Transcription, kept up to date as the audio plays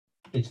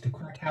It's the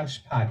Crack House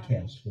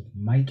Podcast with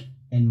Mike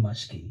and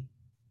Muskie.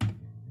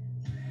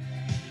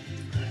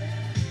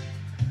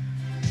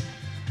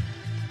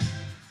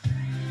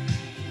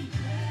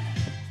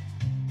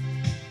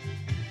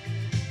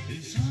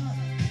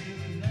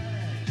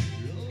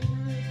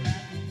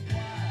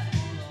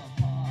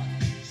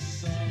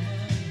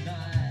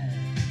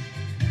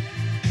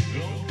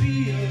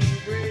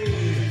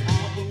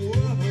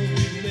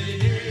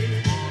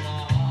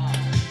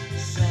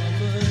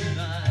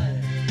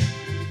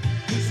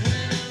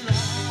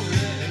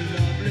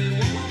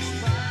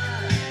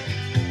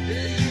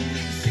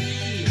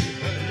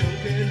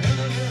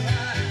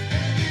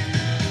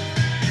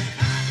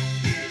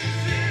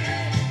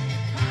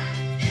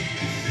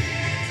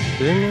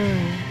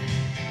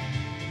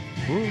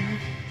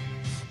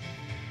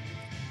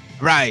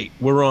 Right,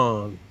 we're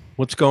on.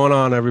 What's going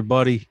on,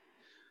 everybody?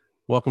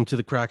 Welcome to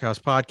the Crack House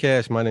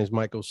Podcast. My name is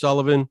Mike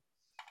O'Sullivan.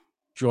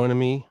 Joining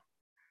me,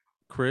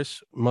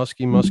 Chris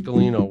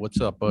Muscalino. What's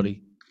up,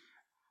 buddy?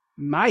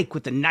 Mike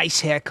with a nice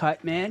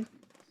haircut, man.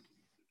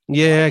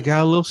 Yeah,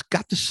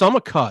 got the summer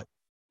cut.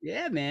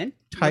 Yeah, man.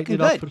 Tighten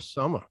it up for the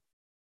summer.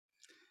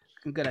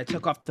 I'm good. I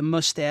took off the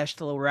mustache,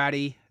 the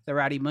ratty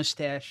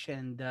mustache,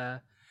 and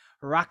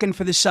rocking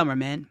for the summer,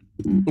 man.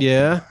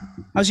 Yeah.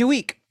 How's your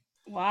week?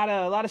 A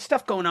lot of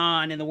stuff going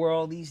on in the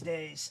world these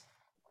days.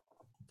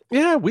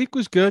 Yeah, week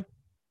was good.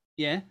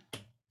 Yeah.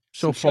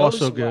 So far,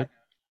 so good.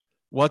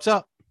 What's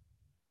up?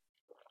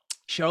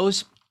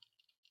 Shows.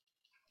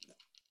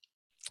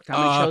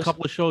 A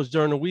couple of shows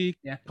during the week.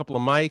 Yeah. A couple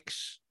of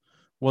mics.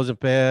 Wasn't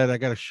bad. I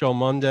got a show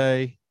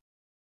Monday.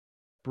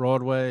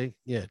 Broadway.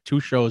 Yeah, 2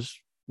 shows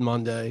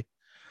Monday.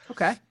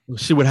 Okay. We'll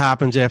see what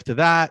happens after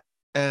that.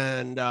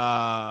 And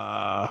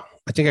I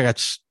think I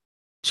got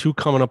 2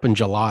 coming up in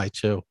July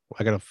too.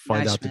 I got to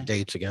find out the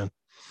dates again.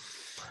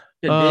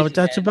 But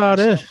that's about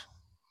it.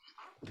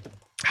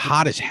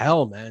 Hot as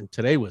hell, man.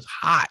 Today was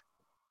hot.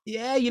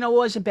 Yeah, it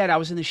wasn't bad. I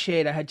was in the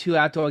shade. I had 2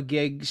 outdoor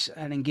gigs,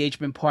 an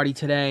engagement party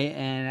today,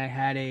 and I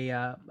had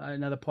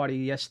another party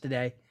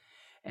yesterday.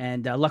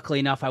 And luckily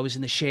enough, I was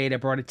in the shade. I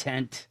brought a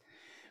tent.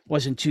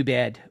 Wasn't too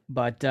bad.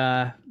 But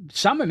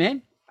summer,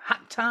 man.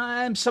 Hot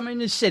time. Summer in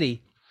the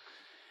city.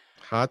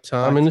 Hot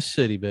time in the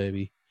city,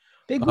 baby.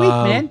 Big week,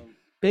 man.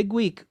 Big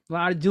week. A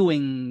lot of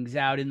doings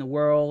out in the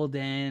world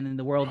and in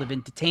the world of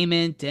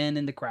entertainment and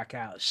in the Crack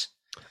House.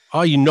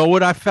 Oh, you know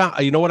what I found?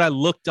 You know what I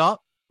looked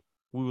up?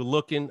 We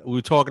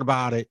were talking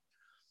about it.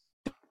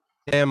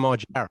 Bam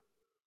Margera.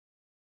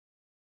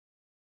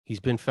 He's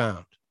been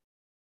found.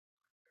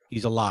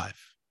 He's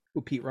alive.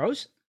 Who, Pete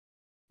Rose?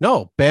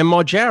 No, Bam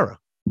Margera.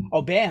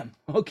 Oh, Bam.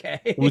 Okay.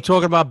 We were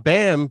talking about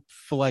Bam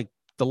for like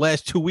the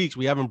last 2 weeks.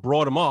 We haven't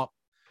brought him up.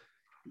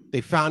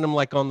 They found him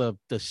like on the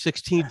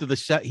 16th of the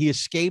set. He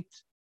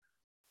escaped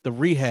the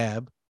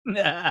rehab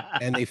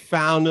and they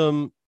found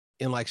him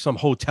in like some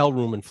hotel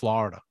room in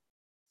Florida.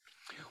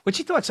 What's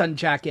your thoughts on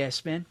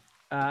Jackass, man?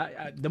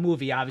 The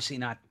movie, obviously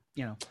not,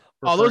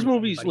 Oh, those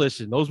movies,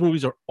 listen, those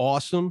movies are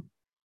awesome.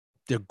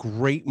 They're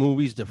great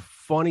movies. They're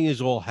funny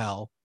as all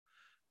hell.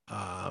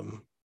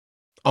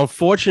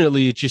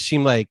 Unfortunately, it just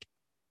seemed like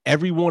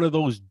every one of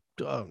those,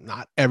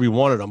 not every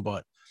one of them,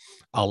 but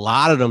a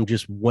lot of them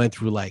just went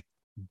through like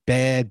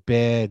bad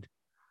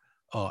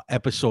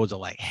episodes of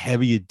like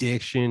heavy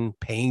addiction,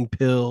 pain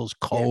pills,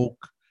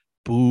 coke,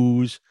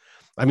 booze.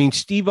 I mean,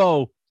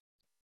 Steve-O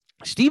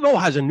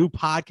has a new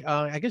podcast.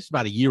 I guess it's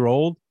about a year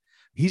old.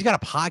 He's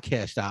got a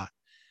podcast out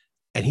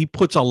and he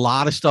puts a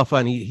lot of stuff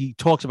on. He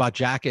talks about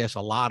Jackass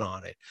a lot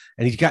on it.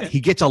 And he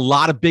gets a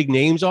lot of big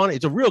names on it.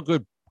 It's a real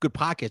good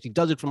podcast. He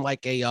does it from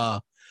like an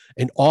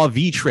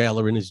RV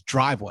trailer in his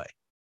driveway.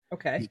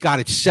 Okay. He's got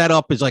it set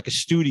up as like a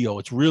studio.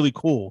 It's really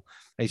cool.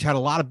 And he's had a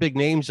lot of big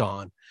names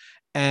on.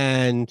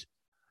 And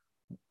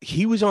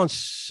he was on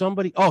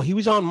he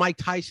was on Mike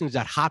Tyson's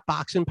that hot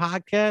boxing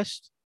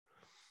podcast.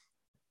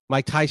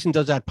 Mike Tyson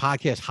does that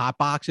podcast, Hot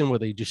Boxing, where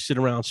they just sit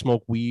around,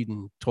 smoke weed,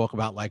 and talk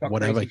about like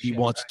whatever he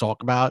wants to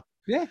talk about.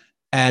 Yeah.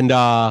 And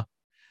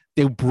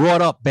they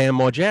brought up Bam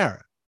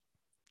Margera.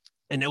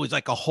 And there was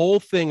like a whole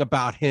thing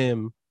about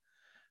him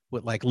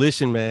with like,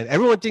 listen, man,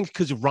 everyone thinks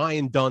because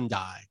Ryan Dunn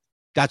died,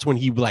 that's when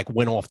he like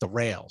went off the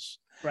rails.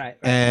 Right.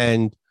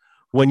 And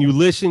when you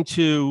listen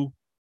to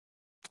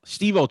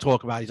Steve-O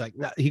talk about it,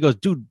 he goes,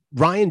 dude,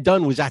 Ryan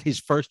Dunn was at his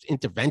first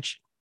intervention.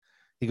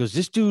 He goes,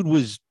 this dude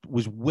was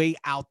way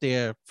out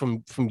there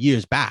from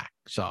years back.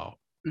 So,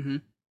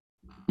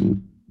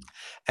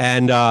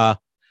 and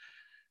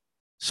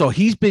so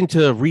he's been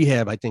to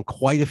rehab, I think,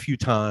 quite a few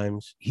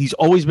times. He's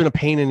always been a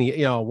pain in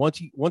the,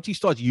 once he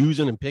starts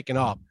using and picking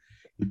up,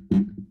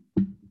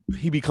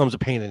 he becomes a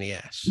pain in the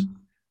ass.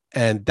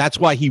 And that's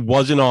why he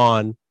wasn't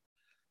on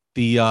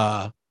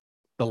the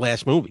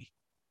last movie.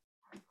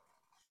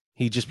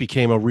 He just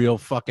became a real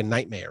fucking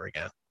nightmare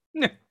again.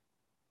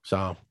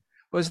 So.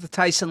 What was the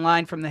Tyson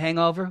line from The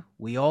Hangover?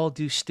 We all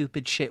do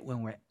stupid shit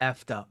when we're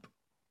effed up.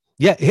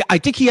 Yeah, I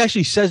think he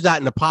actually says that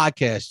in the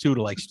podcast too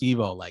to like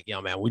Steve-O. Like,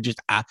 yo, man, we just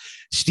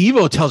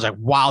Steve-O tells a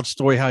wild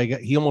story how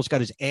he almost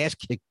got his ass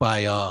kicked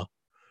by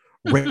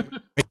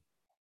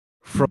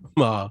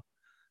from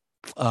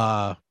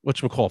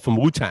whatchamacallit, from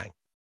Wu-Tang.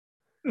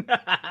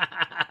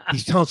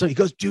 He's telling he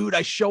goes, dude,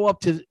 I show up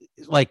to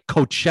like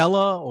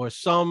Coachella or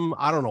some,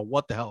 I don't know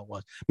what the hell it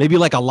was, maybe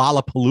like a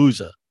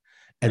Lollapalooza,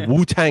 and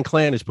Wu-Tang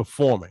Clan is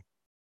performing.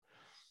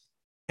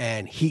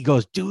 And he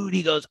goes,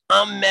 dude,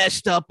 I'm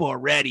messed up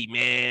already,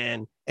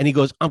 man. And he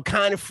goes, I'm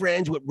kind of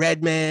friends with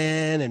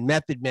Redman and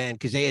Method Man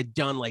because they had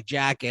done like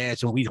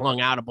Jackass and we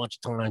hung out a bunch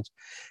of times.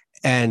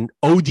 And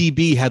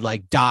ODB had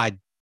like died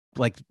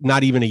like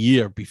not even a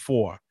year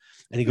before.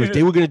 And he goes,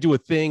 they were going to do a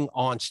thing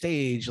on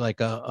stage, like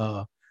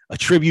a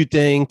tribute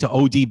thing to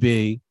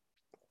ODB.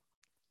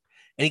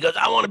 And he goes,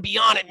 I want to be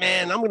on it,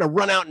 man. I'm going to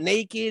run out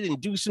naked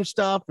and do some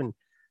stuff. And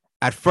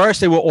at first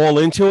they were all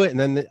into it. And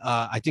then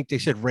I think they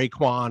said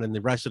Raekwon and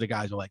the rest of the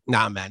guys were like,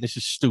 nah, man, this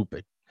is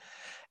stupid.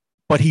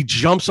 But he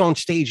jumps on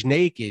stage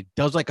naked,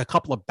 does like a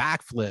couple of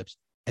backflips,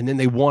 and then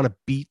they want to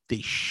beat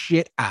the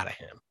shit out of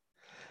him.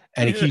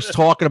 And he keeps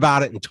talking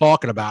about it.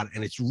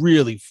 And it's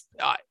really,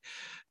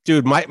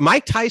 dude,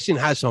 Mike Tyson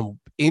has some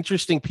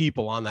interesting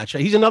people on that show.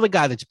 He's another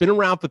guy that's been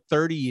around for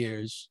 30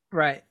 years.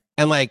 Right.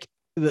 And like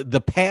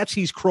the paths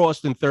he's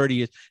crossed in 30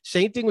 years.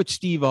 Same thing with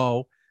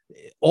Steve-O.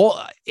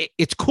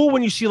 It's cool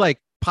when you see like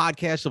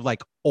podcasts of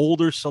like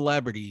older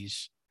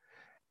celebrities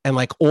and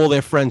like all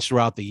their friends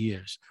throughout the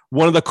years.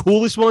 One of the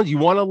coolest ones, you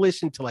want to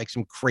listen to like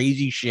some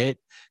crazy shit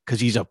because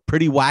he's a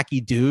pretty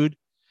wacky dude,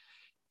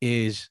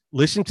 is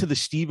listen to the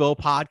Steve-O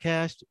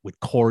podcast with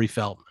Corey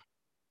Feldman.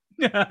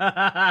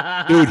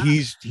 Dude,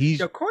 he's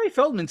Corey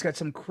Feldman's got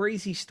some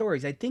crazy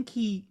stories. I think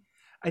he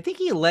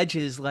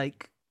alleges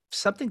like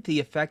something to the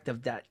effect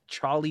of that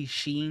Charlie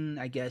Sheen,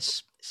 I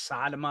guess,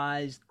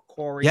 sodomized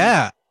Corey.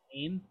 Yeah.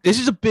 This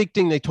is a big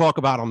thing they talk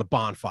about on the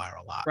Bonfire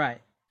a lot. Right.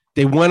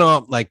 They went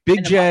up like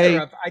Big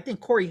J. I think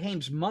Corey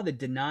Haim's mother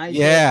denies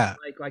it.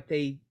 Like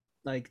they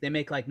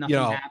make like nothing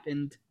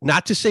happened.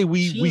 Not to say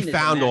we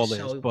found all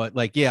this, but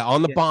like,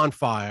 on the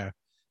Bonfire,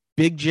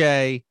 Big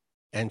J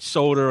and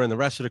Soda and the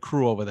rest of the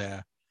crew over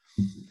there,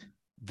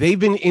 they've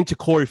been into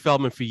Corey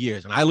Feldman for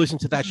years. And I listen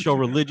to that show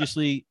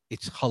religiously.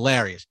 It's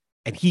hilarious.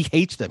 And he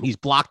hates them. He's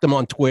blocked them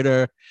on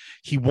Twitter.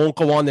 He won't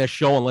go on their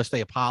show unless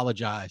they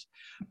apologize.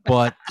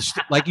 But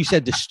like you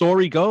said, the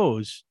story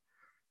goes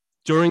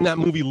during that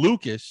movie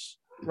Lucas,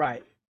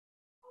 right,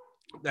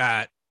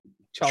 that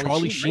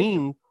Charlie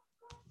Sheen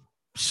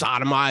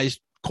sodomized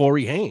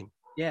Corey Haim.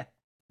 Yeah.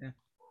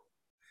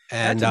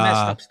 And that's a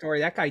messed up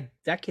story.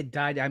 That kid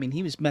died. I mean,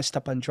 he was messed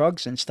up on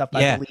drugs and stuff.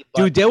 Yeah, I believe,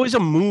 dude, there was a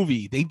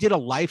movie. They did a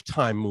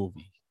Lifetime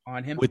movie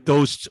on him with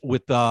two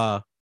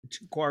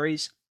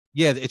Corys.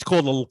 Yeah, it's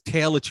called The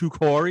Tale of Two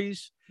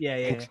Corys.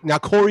 Yeah. Now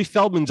Corey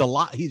Feldman's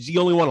alive. He's the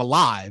only one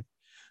alive,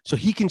 so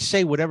he can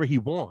say whatever he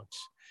wants.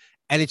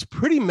 And it's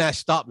pretty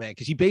messed up, man,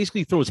 because he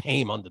basically throws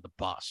Haim under the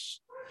bus.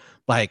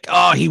 Like,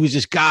 oh, he was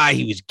this guy,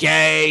 he was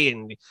gay,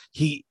 and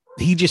he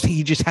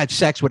just had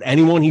sex with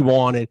anyone he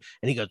wanted.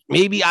 And he goes,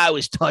 maybe I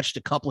was touched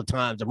a couple of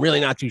times. I'm really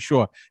not too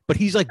sure. But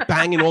he's like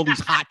banging all these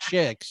hot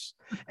chicks.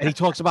 And he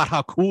talks about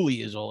how cool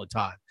he is all the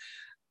time.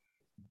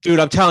 Dude,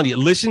 I'm telling you,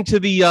 listen to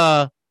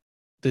the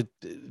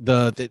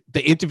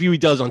interview he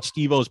does on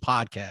Steve-O's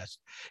podcast.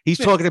 He's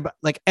talking about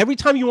like every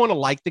time you want to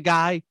like the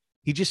guy,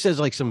 he just says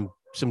like some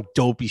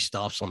dopey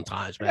stuff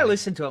sometimes, man. I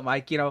listen to it,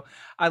 Mike. You know,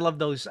 I love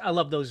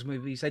those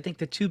movies. I think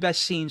the two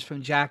best scenes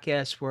from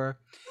Jackass were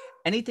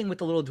anything with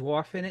the little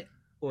dwarf in it,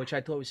 which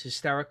I thought was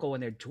hysterical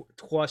when they're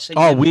tossing.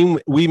 Oh,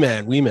 Wee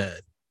Man.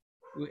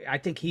 I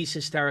think he's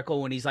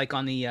hysterical when he's like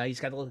on the he's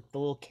got the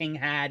little king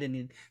hat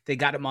and they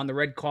got him on the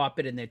red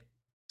carpet and they're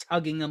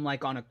tugging him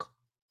like on a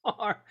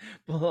car,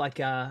 like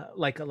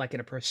in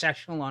a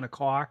processional on a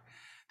car.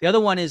 The other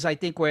one is I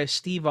think where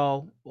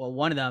Steve-O, well,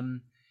 one of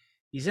them,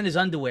 he's in his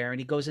underwear and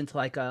he goes into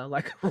like a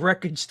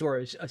record store,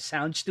 a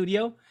sound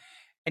studio,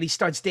 and he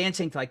starts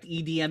dancing to like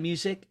EDM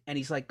music, and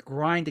he's like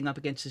grinding up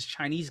against this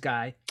Chinese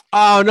guy.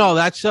 Oh no,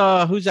 that's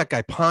who's that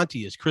guy?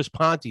 Pontius, Chris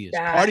Pontius,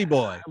 Party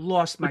Boy. I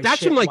lost my. But that's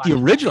shit from like the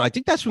original. I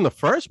think that's from the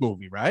first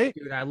movie, right?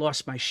 Dude, I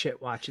lost my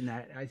shit watching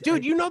that.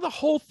 Dude, you know the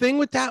whole thing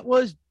with that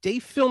was they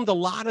filmed a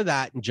lot of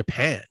that in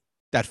Japan.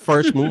 That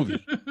first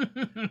movie,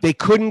 they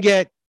couldn't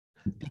get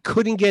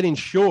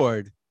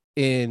insured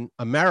in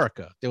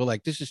America. They were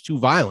like, this is too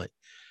violent.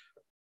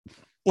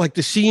 Like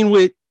the scene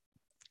with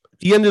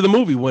the end of the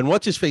movie when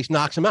what's his face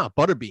knocks him out,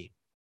 Butterbean.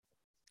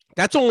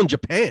 That's all in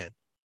Japan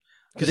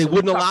because they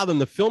wouldn't allow them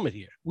to film it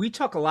here. We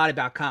talk a lot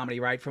about comedy,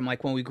 right? From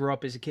like when we grew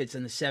up as kids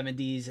in the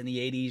 70s and the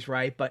 80s,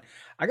 right? But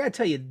I got to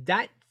tell you,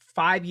 that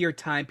 5-year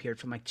time period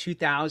from like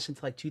 2000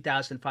 to like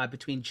 2005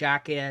 between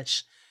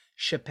Jackass,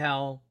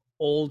 Chappelle,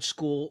 Old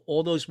School,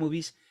 all those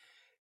movies,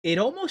 it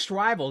almost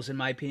rivals, in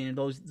my opinion,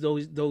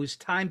 those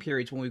time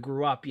periods when we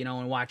grew up, you know,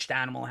 and watched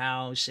Animal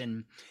House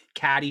and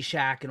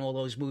Caddyshack and all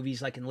those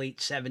movies like in late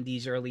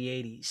 70s, early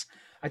 80s.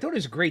 I thought it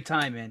was a great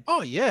time, man.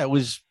 Oh yeah, it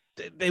was.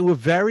 They were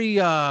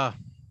very I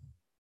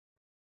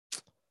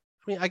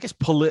mean, I guess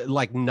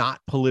like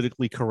not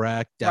politically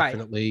correct,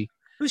 definitely.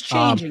 Right. It was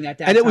changing at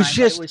that and time. It was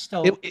just it was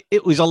still...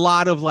 it was a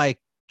lot of like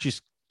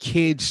just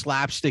kids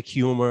slapstick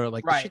humor,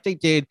 like the shit they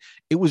did.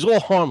 It was all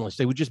harmless.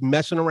 They were just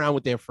messing around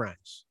with their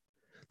friends.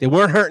 They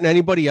weren't hurting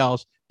anybody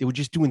else. They were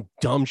just doing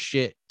dumb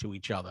shit to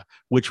each other,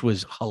 which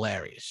was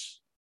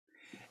hilarious.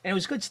 And it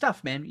was good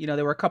stuff, man.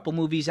 There were a couple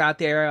movies out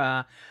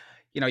there.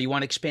 You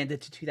want to expand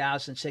it to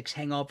 2006.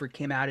 Hangover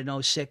came out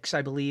in 06,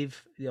 I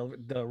believe. The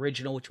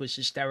original, which was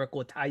hysterical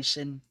with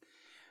Tyson,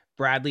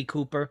 Bradley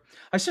Cooper.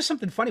 I saw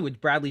something funny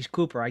with Bradley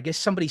Cooper. I guess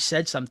somebody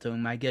said something to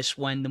him, I guess,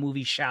 when the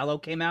movie Shallow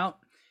came out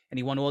and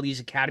he won all these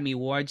Academy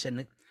Awards.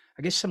 And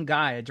I guess some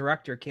guy, a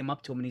director, came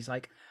up to him and he's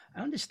like, I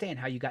understand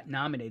how you got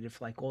nominated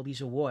for like all these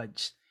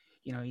awards.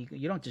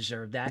 You don't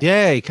deserve that.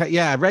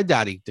 Yeah, I read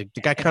that. The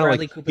guy kind of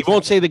like, he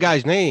won't say the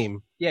guy's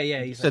name.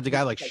 Yeah. He said the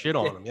guy like shit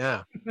on him.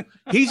 Yeah.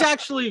 He's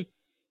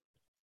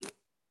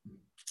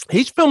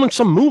filming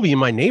some movie in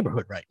my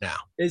neighborhood right now.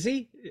 Is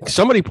he?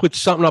 Somebody put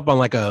something up on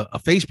like a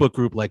Facebook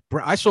group. Like,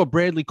 I saw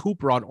Bradley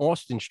Cooper on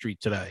Austin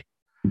Street today.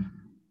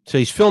 So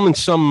he's filming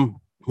some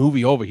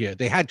movie over here.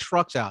 They had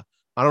trucks out.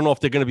 I don't know if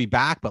they're going to be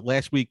back, but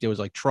last week there was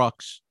like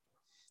trucks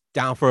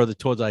down further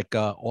towards like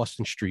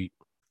Austin Street,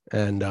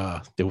 and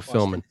they were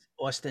filming.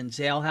 Austin's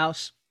Ale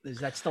House. Is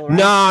that still around?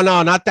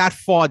 No, not that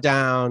far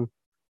down.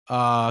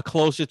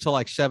 Closer to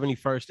like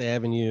 71st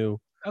Avenue.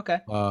 Okay.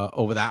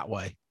 Over that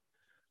way.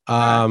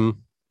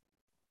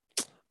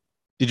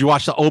 Did you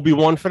watch the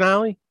Obi-Wan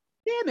finale?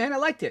 Yeah, man, I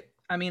liked it.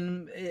 I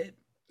mean,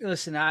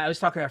 listen, I was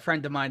talking to a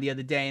friend of mine the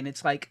other day, and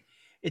it's like,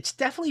 it's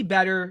definitely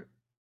better.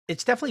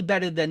 It's definitely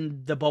better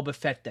than the Boba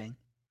Fett thing.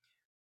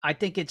 I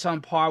think it's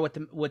on par with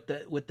the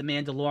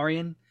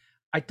Mandalorian.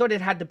 I thought it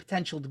had the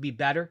potential to be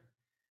better.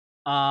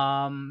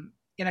 The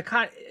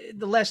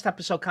last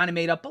episode kind of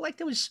made up, but like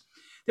there was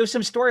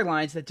some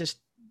storylines that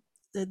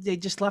they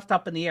just left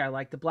up in the air,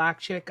 like the black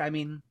chick. I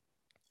mean,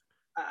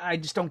 I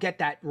just don't get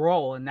that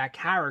role and that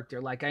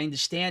character. Like, I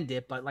understand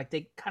it, but like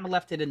they kind of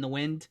left it in the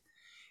wind.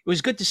 It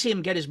was good to see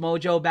him get his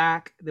mojo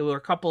back. There were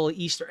a couple of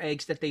Easter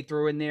eggs that they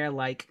threw in there,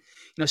 like,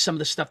 some of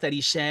the stuff that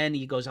he said.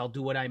 He goes, "I'll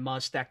do what I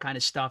must," that kind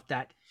of stuff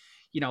that,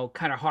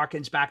 kind of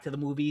harkens back to the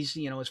movies,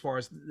 as far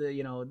as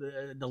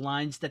the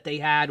lines that they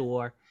had,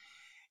 or,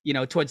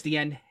 towards the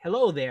end,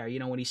 "Hello there,"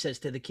 when he says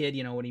to the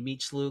kid, when he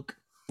meets Luke.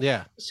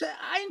 Yeah. So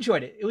I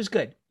enjoyed it. It was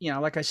good.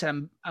 Like I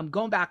said, I'm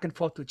going back and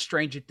forth with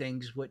Stranger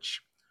Things,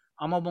 which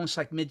I'm almost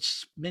like mid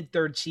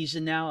third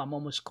season now. I'm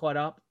almost caught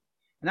up,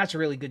 and that's a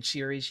really good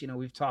series.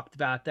 We've talked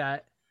about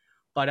that,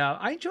 but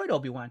I enjoyed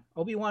Obi-Wan.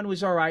 Obi-Wan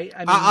was all right. I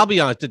mean, I'll be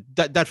honest.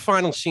 That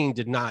final scene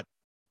did not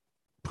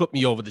put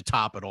me over the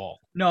top at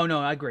all. No,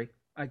 I agree.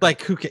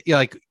 Like,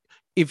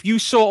 if you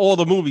saw all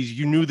the movies,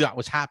 you knew that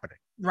was happening,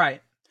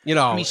 right?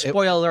 I mean,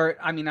 spoiler alert.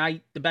 I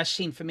mean, the best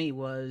scene for me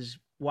was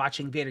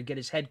watching Vader get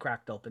his head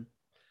cracked open.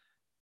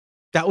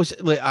 That was,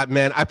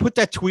 man. I put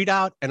that tweet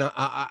out, and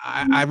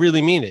I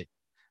really mean it.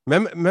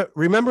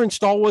 Remember in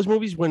Star Wars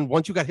movies when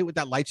once you got hit with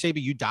that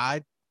lightsaber, you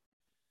died?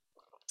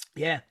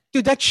 Yeah.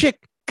 Dude, that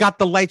chick got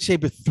the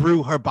lightsaber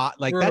through her body.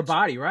 Like, through her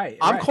body, right?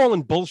 I'm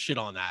calling bullshit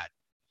on that.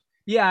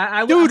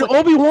 Yeah. Dude,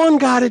 Obi-Wan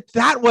got it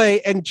that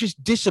way and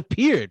just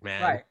disappeared,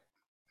 man. Right.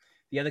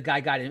 The other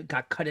guy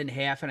got cut in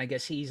half, and I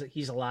guess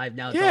he's alive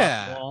now.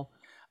 Yeah.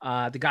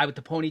 The guy with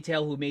the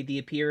ponytail who made the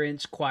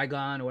appearance,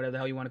 Qui-Gon, or whatever the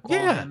hell you want to call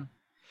him.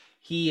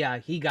 He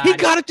got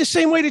it the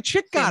same way the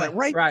chick got it,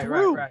 right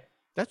through. Right.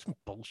 That's some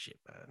bullshit,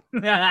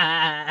 man.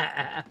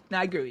 I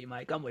agree with you,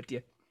 Mike. I'm with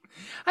you.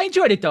 I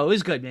enjoyed it though. It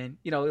was good, man.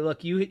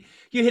 Look, you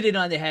hit it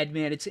on the head,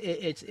 man.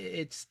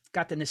 It's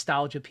got the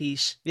nostalgia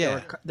piece.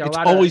 Yeah, it's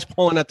always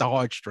pulling at the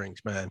heartstrings,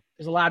 man.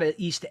 There's a lot of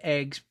Easter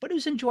eggs, but it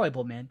was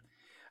enjoyable, man.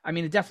 I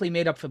mean, it definitely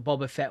made up for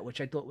Boba Fett,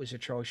 which I thought was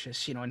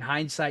atrocious. In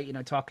hindsight,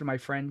 talking to my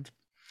friend,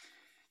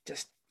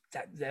 just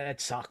that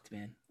sucked,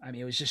 man. I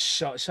mean, it was just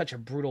such a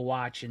brutal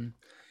watch. And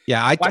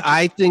yeah,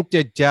 I think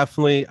that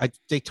definitely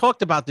they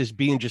talked about this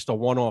being just a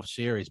one-off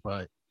series,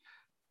 but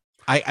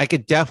I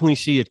could definitely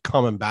see it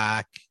coming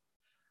back.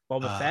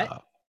 Boba Fett?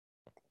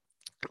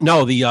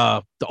 No,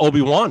 the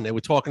Obi-Wan. They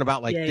were talking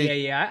about like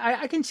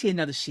I can see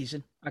another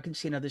season.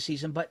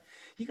 But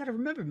you got to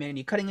remember, man,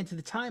 you're cutting into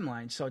the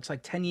timeline, so it's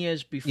like 10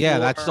 years before. Yeah,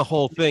 that's the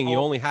whole thing. You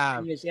only have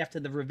 10 years after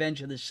the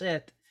Revenge of the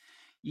Sith.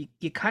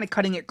 You're kind of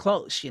cutting it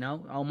close,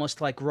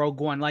 almost like Rogue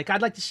One. Like,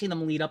 I'd like to see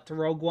them lead up to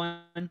Rogue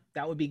One.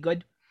 That would be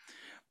good.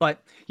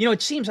 But,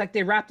 it seems like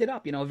they wrapped it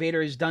up.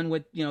 Vader is done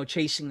with,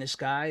 chasing this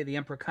guy. The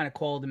Emperor kind of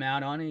called him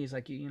out on it. He's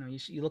like,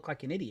 you look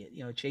like an idiot,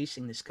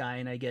 chasing this guy.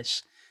 And I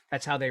guess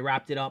that's how they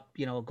wrapped it up,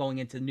 going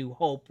into New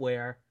Hope,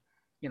 where,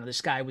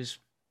 this guy was,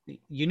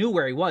 you knew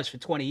where he was for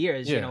 20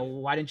 years. Yeah.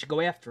 Why didn't you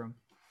go after him?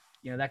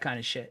 That kind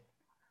of shit.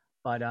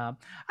 But I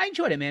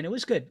enjoyed it, man. It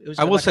was good. It was.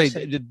 I will say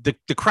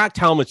the cracked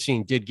helmet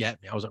scene did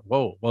get me. I was like,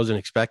 whoa, wasn't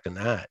expecting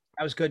that.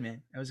 That was good,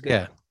 man. That was good.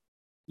 Yeah.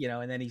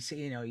 And then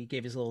he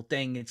gave his little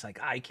thing. It's like,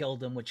 I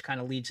killed him, which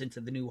kind of leads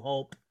into the New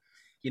Hope,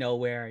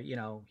 where,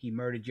 he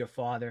murdered your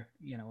father,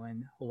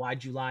 and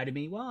why'd you lie to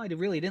me? Well, I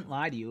really didn't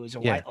lie to you. It was a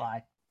white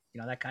lie,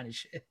 that kind of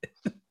shit.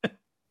 It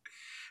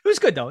was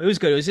good though. It was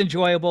good. It was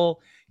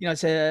enjoyable.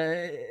 It's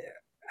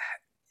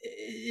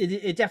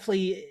it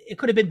definitely, it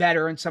could have been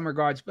better in some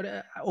regards,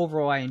 but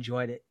overall I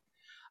enjoyed it.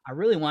 I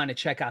really wanted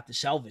to check out the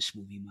Elvis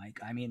movie, Mike.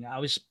 I mean, I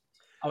was.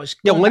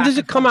 Yeah. When does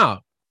it come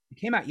out? It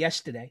came out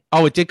yesterday.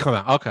 Oh, it did come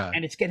out. Okay.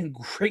 And it's getting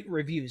great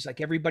reviews.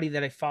 Like everybody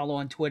that I follow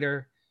on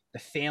Twitter, the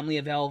family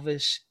of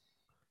Elvis,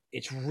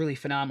 it's really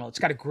phenomenal. It's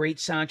got a great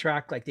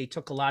soundtrack. Like they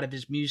took a lot of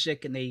his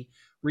music and they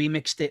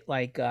remixed it.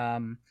 Like,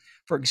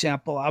 for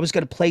example, I was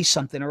going to play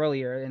something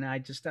earlier, and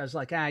I was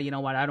like, you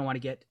know what? I don't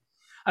want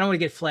to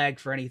get flagged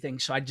for anything,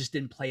 so I just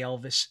didn't play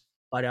Elvis.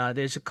 But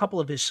there's a couple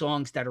of his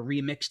songs that are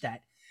remixed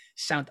that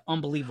sound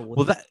unbelievable.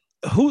 Well,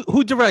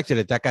 who directed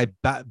it? That guy,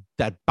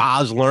 that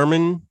Baz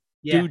Luhrmann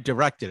dude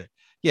directed it.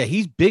 Yeah,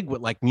 he's big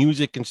with like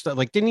music and stuff.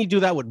 Like, didn't he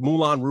do that with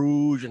Moulin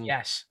Rouge and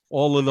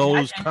all of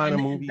those kind of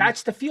movies?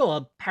 That's the feel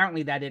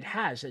apparently that it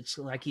has. It's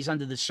like he's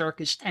under the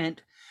circus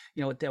tent,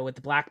 with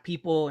the black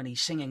people, and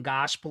he's singing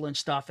gospel and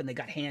stuff, and they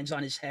got hands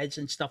on his heads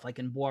and stuff, like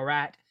in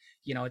Borat.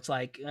 It's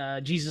like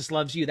Jesus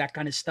Loves You, that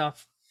kind of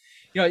stuff.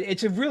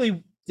 It's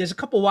there's a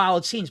couple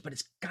wild scenes, but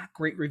it's got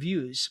great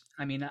reviews.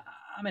 I mean,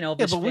 I'm an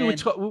Elvis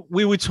fan.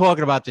 We were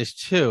talking about this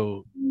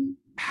too.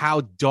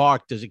 How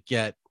dark does it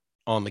get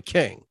on the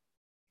King?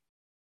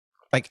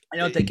 Like, I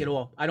don't think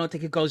I don't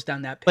think it goes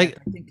down that path. Like,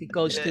 I think it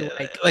goes to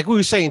like we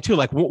were saying too.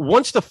 Like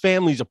once the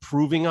family's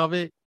approving of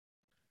it,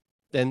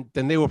 then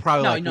they were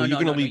probably no.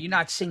 You're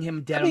not seeing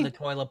him dead on the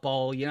toilet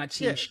bowl. You're not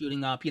seeing him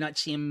shooting up. You're not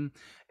seeing him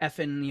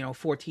effing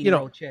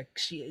 14-year-old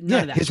chicks.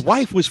 None of that his stuff.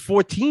 Wife was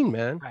 14,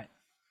 man. Right.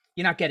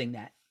 You're not getting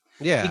that.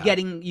 Yeah.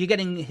 You're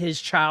getting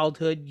his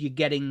childhood. You're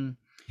getting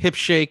hip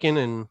shaking,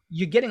 and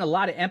you're getting a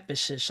lot of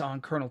emphasis on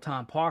Colonel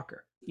Tom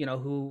Parker.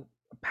 Who.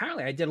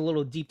 Apparently, I did a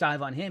little deep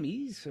dive on him.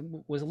 He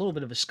was a little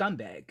bit of a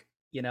scumbag,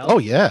 Oh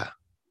yeah.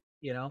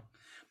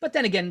 But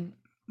then again,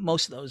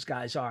 most of those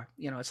guys are.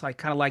 It's like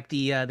kind of like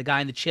the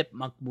guy in the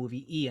Chipmunk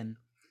movie, Ian.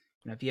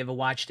 If you ever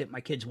watched it, my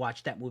kids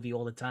watch that movie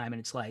all the time, and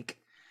it's like,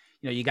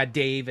 you got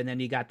Dave, and then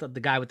you got the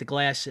guy with the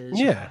glasses.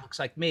 Yeah, who looks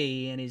like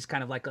me, and he's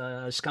kind of like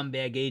a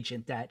scumbag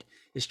agent that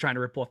is trying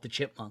to rip off the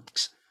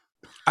Chipmunks.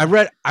 I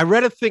read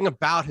a thing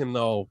about him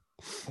though.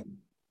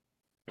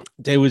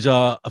 There was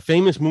a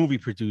famous movie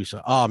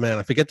producer. Oh man,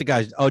 I forget the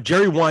guy's. Oh,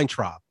 Jerry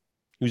Weintraub.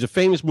 He was a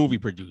famous movie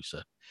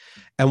producer,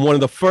 and one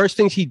of the first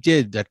things he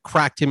did that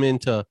put him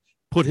into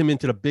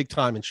the big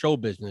time in show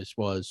business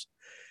was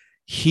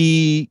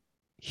he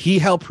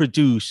helped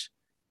produce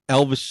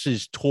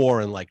Elvis's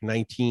tour in like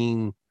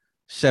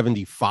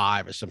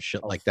 1975 or some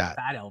shit like that.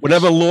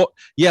 Whenever,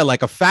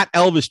 like a Fat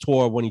Elvis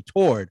tour when he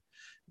toured,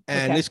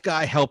 and this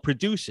guy helped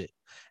produce it.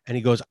 And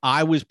he goes,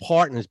 I was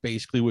partners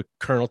basically with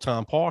Colonel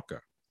Tom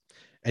Parker.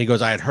 And he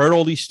goes, I had heard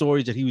all these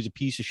stories that he was a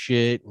piece of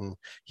shit and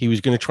he was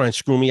going to try and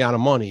screw me out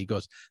of money. He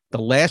goes, the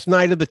last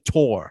night of the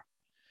tour,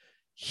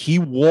 he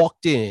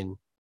walked in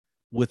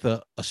with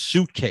a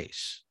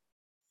suitcase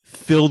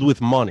filled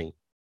with money.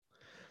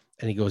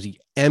 And he goes, he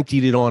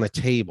emptied it on a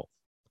table.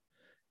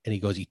 And he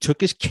goes, he took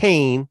his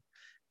cane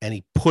and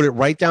he put it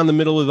right down the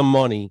middle of the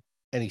money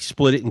and he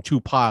split it in two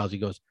piles. He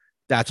goes,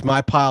 that's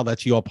my pile.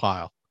 That's your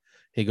pile.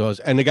 He goes,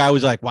 and the guy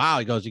was like, wow.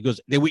 He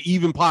goes, they were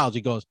even piles.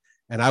 He goes,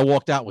 and I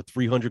walked out with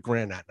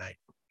 $300,000 that night.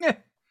 Yeah.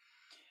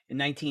 In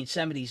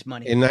 1970s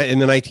money. In the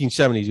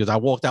 1970s, because I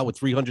walked out with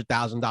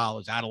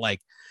 $300,000 out of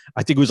like,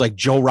 I think it was like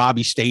Joe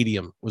Robbie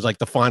Stadium. It was like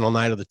the final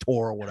night of the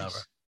tour or whatever.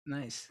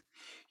 Nice.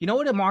 You know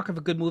what a mark of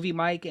a good movie,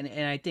 Mike? And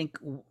I think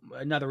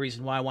another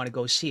reason why I want to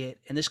go see it,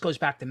 and this goes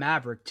back to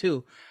Maverick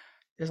too.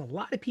 There's a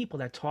lot of people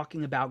that are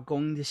talking about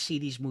going to see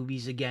these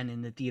movies again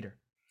in the theater.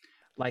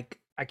 Like,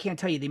 I can't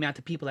tell you the amount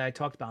of people that I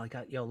talked about. Like,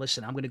 yo,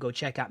 listen, I'm going to go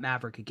check out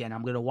Maverick again.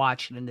 I'm going to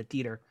watch it in the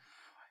theater.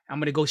 I'm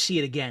going to go see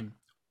it again.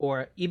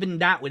 Or even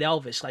that with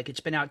Elvis. Like, it's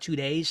been out 2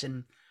 days,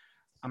 and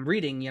I'm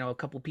reading, a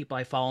couple of people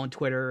I follow on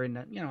Twitter, and,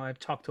 I've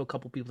talked to a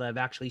couple of people that have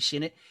actually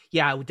seen it.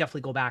 Yeah, I would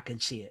definitely go back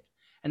and see it.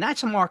 And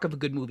that's a mark of a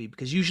good movie,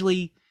 because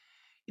usually,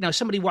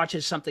 somebody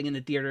watches something in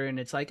the theater and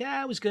it's like,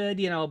 it was good,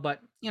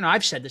 but,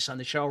 I've said this on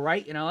the show,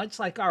 right? It's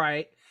like, all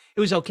right, it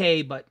was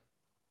okay, but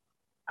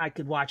I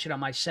could watch it on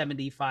my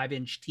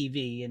 75-inch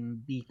TV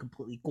and be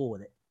completely cool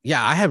with it.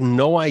 Yeah, I have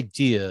no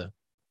idea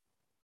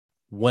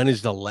when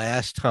is the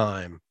last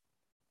time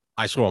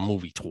I saw a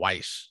movie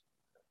twice.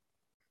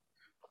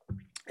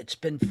 It's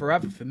been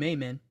forever for me,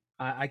 man.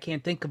 I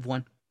can't think of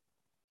one.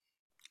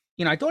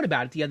 I thought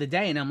about it the other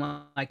day, and I'm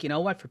like, you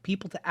know what? For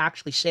people to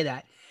actually say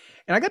that,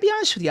 and I got to be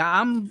honest with you,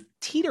 I'm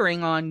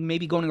teetering on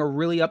maybe going to a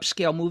really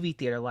upscale movie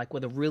theater, like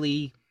with a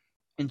really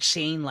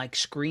insane like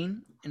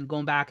screen, and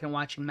going back and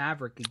watching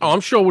Maverick again. Oh, I'm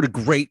sure with a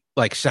great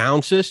like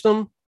sound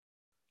system.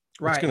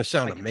 Right. It's going to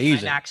sound like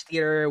amazing. IMAX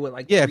theater with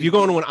like, if you're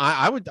going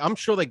to I'm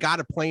sure they got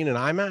it playing in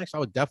IMAX. I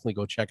would definitely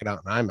go check it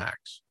out in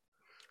IMAX.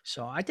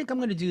 So I think I'm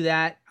going to do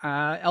that.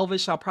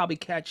 Elvis, I'll probably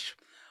catch,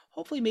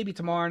 hopefully maybe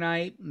tomorrow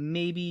night,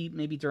 maybe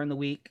during the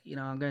week.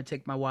 I'm going to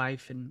take my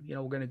wife, and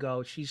we're going to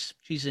go. She's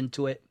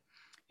into it.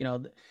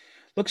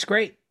 Looks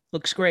great.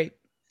 It's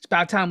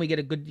about time we get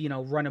a good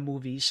run of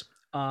movies.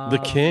 The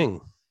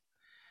King.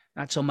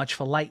 Not so much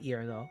for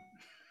Lightyear though.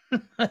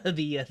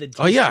 the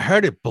oh yeah, I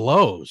heard it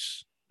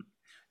blows.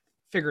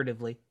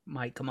 Figuratively,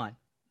 Mike, come on.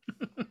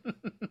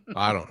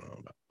 I don't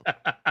know.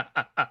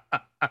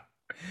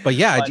 But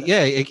yeah,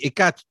 it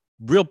got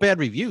real bad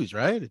reviews,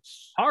 right?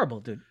 It's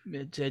horrible, dude.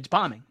 It's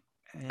bombing.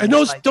 And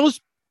it's like, those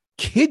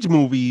kids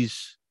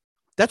movies,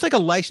 that's like a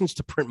license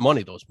to print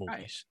money. Those movies,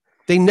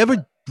 Right. they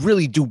never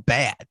really do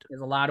bad.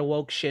 there's a lot of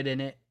woke shit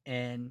in it,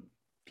 and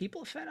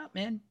people are fed up,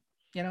 man.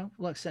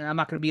 Listen, I'm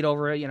not going to beat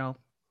over it.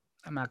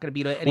 I'm not going to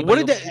beat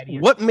anybody over the head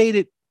here. What made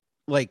it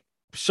like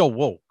so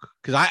woke?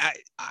 Because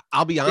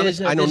I'll be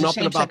honest, I know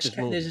nothing about this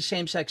movie. There's a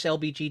same-sex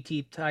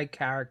LBGT type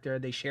character.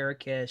 They share a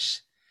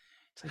kiss.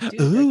 It's like,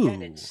 dude,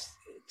 again, it's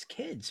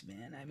kids,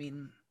 man. I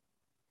mean,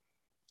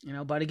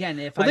 but again,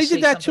 if they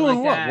did that too in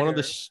one of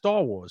the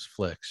Star Wars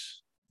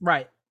flicks,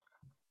 right?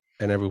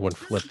 And everyone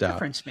flipped out.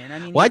 Difference, man. I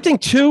mean, well, I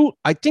think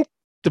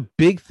the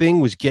big thing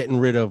was getting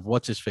rid of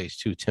what's his face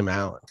too, Tim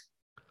Allen,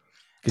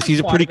 because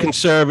he's a pretty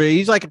conservative.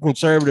 He's like a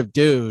conservative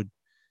dude,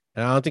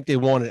 and I don't think they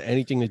wanted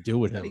anything to do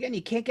with him. But again,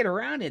 you can't get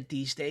around it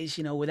these days,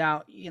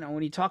 without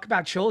when you talk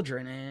about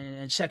children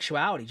and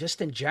sexuality,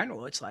 just in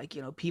general, it's like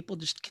people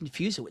just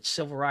confuse it with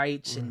civil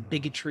rights and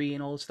bigotry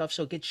and all this stuff,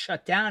 so it gets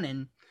shut down.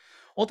 And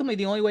ultimately,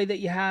 the only way that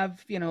you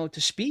have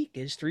to speak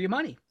is through your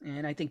money,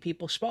 and I think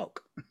people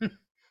spoke.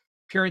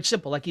 Pure and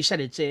simple, like you said,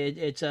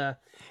 it's a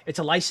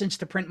license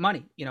to print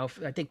money.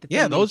 I think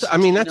those. I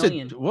mean, that's a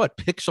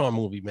Pixar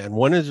movie, man.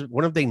 When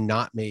have they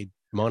not made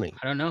money?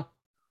 I don't know.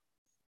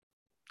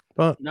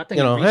 But nothing.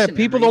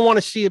 People don't want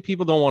to see it.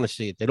 People don't want to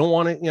see it. They don't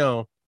want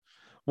it.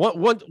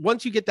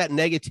 Once you get that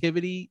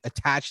negativity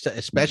attached to,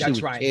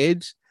 especially with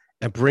kids,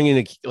 and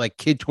bringing a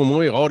kid to a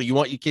movie. Oh, do you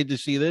want your kid to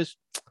see this?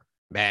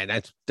 Man,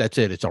 that's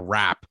it. It's a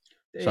wrap.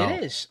 So.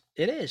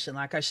 It is. And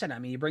like I said, I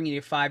mean, you bring in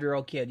your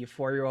 5-year-old kid, your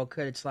 4-year-old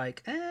kid. It's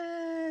like,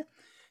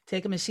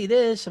 take them to see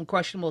this, some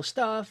questionable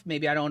stuff.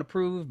 Maybe I don't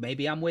approve.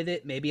 Maybe I'm with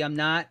it. Maybe I'm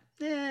not.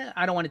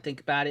 I don't want to think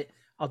about it.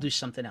 I'll do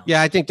something else.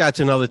 Yeah, I think that's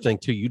another thing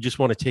too. You just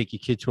want to take your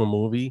kid to a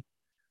movie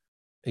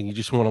and you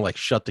just want to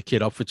shut the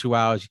kid up for 2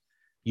 hours.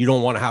 You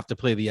don't want to have to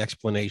play the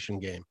explanation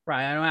game.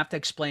 Right. I don't have to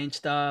explain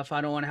stuff.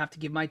 I don't want to have to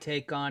give my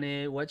take on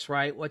it. What's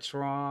right, what's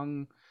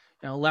wrong,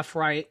 left,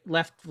 right,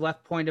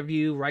 left point of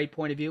view, right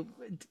point of view.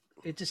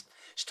 It's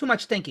too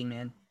much thinking,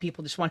 man.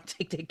 People just want to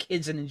take their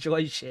kids and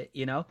enjoy shit,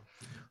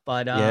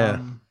 But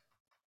a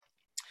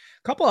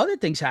couple other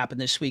things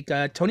happened this week.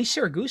 Tony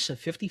SIRAGUSA,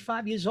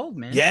 55 years old,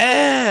 man.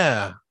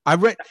 Yeah.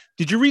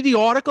 Did you read the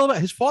article about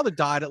his father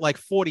died at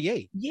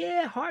 48?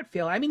 Yeah, heart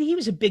failure. I mean, he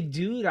was a big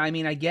dude. I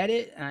mean, I get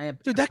it.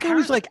 Dude, that guy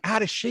was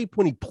out of shape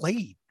when he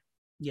played.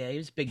 Yeah, he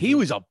was big. He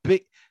was a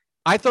big.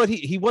 I thought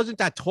he wasn't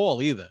that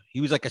tall either. He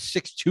was like a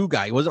 6'2"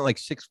 guy. He wasn't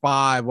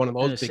 6'5", one of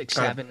those big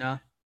 6'7", no.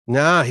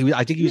 Nah,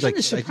 I think he was I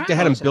think they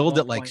had him billed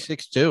at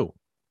 6'2".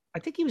 I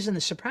think he was in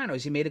The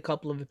Sopranos. He made a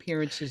couple of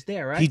appearances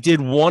there, right? He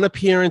did one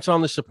appearance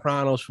on The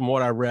Sopranos, from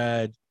what I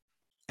read,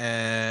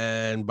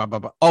 and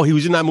he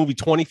was in that movie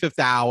 25th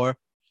Hour.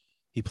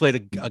 He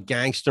played a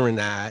gangster in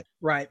that,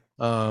 right?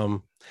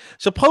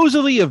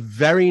 Supposedly a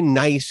very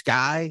nice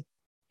guy.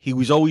 He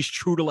was always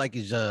true to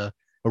his a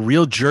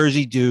real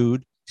Jersey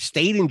dude.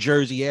 Stayed in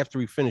Jersey after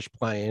he finished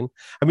playing.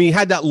 I mean, he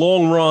had that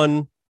long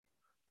run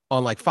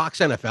on Fox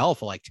NFL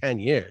for 10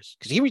 years,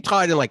 because he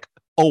retired in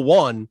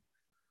 2001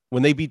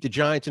 when they beat the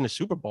Giants in the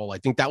Super Bowl. I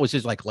think that was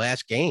his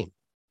last game.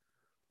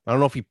 I don't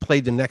know if he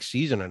played the next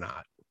season or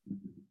not.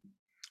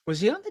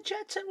 Was he on the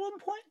Jets at one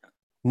point?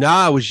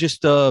 Nah, it was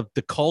just the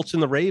Colts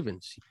and the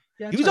Ravens.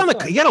 Yeah, he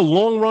was he had a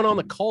long run on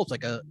the Colts,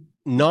 a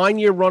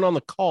 9-year run on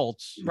the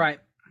Colts. Right.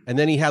 And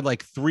then he had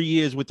 3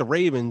 years with the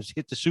Ravens,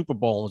 hit the Super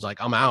Bowl, and was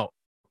I'm out.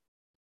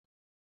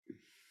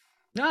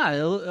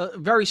 Nah,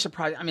 very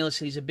surprised. I mean,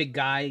 listen, he's a big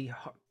guy,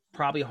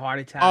 probably a heart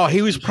attack. Oh,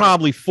 he was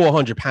probably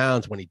 400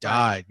 pounds when he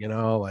died,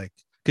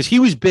 because he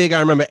was big. I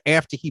remember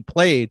after he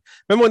played.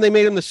 Remember when they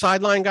made him the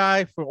sideline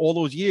guy for all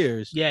those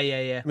years? Yeah.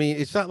 I mean,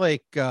 it's not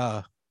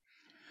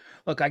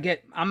Look,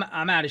 I'm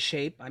out of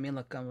shape. I mean,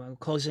 look, I'm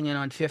closing in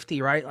on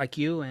 50, right? Like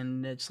you.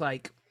 And it's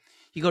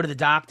you go to the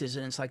doctors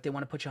and it's they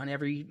want to put you on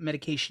every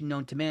medication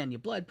known to man, your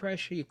blood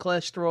pressure, your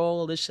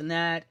cholesterol, this and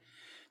that.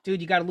 Dude,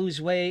 you got to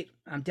lose weight.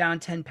 I'm down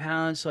 10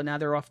 pounds. So now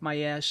they're off my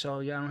ass. So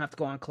I don't have to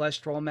go on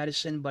cholesterol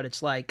medicine, but it's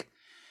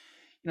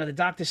the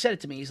doctor said it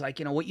to me. He's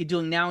what you're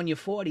doing now in your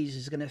 40s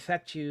is going to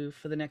affect you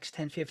for the next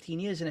 10, 15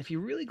 years. And if you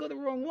really go the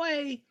wrong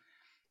way.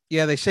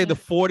 Yeah, they say the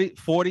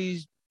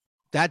 40s,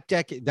 that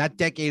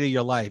decade of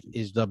your life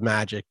is the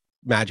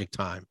magic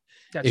time.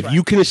 If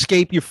you can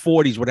escape your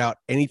 40s without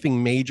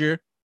anything major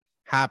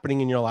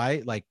happening in your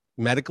life,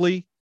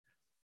 medically,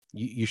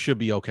 you should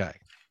be okay.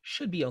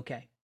 Should be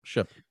okay.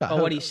 Sure. But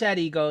what he said,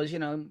 he goes,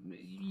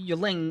 you're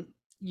laying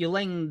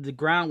the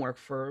groundwork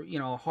for,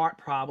 heart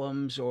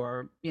problems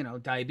or,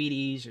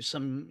 diabetes or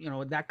some,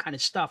 that kind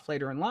of stuff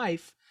later in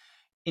life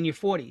in your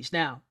 40s.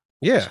 Now,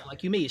 yeah, so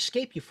you may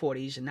escape your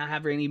 40s and not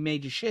have any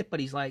major shit, but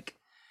he's I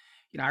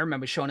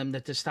remember showing him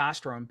the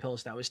testosterone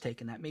pills that I was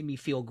taking. That made me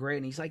feel great.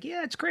 And he's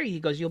yeah, it's great.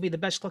 He goes, you'll be the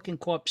best looking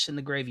corpse in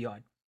the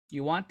graveyard.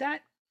 You want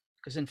that?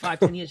 Because in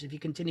 5-10 years, if you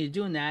continue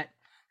doing that,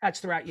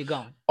 that's the route you're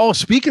going. Oh,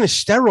 speaking of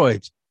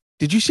steroids,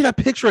 did you see that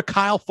picture of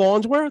Kyle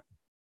Farnsworth?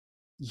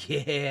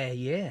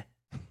 Yeah.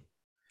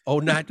 Oh,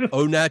 natural.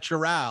 Oh,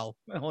 natural,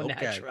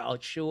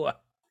 sure.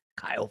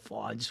 Kyle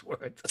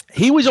Farnsworth.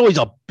 He was always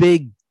a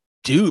big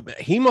dude, man.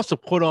 He must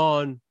have put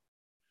on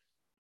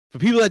For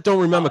people that don't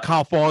remember,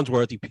 Kyle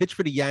Farnsworth, he pitched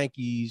for the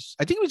Yankees.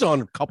 I think he was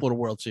on a couple of the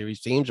World Series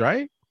teams,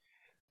 right?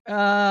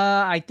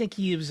 I think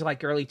he was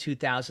like early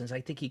 2000s.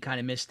 I think he kind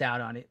of missed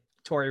out on it.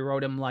 Torrey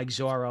wrote him like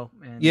Zorro.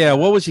 And, yeah,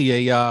 what was he?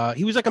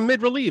 He was like a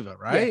mid reliever,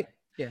 right?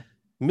 Yeah.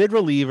 Mid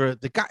reliever.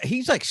 The guy,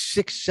 he's like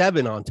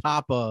 6'7" on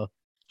top of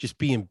just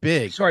being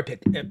big. Sorry,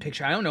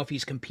 picture. I don't know if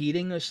he's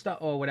competing or stuff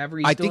or whatever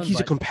he's doing. I think he's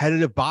a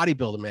competitive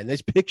bodybuilder, man.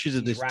 There's pictures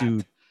of this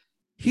dude.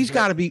 He's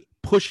got to be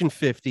pushing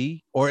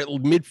 50 or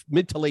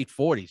mid to late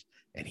 40s.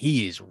 And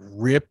he is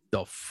ripped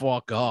the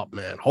fuck up,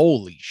 man.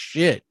 Holy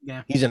shit.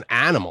 Yeah. He's an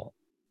animal.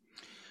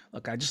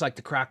 Look, I just like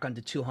to crack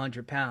under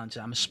 200 pounds.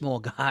 I'm a small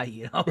guy,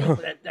 you know.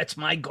 That's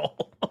my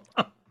goal.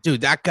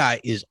 Dude, that guy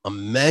is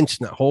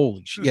immense now.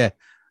 Holy shit. Yeah.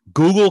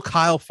 Google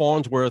Kyle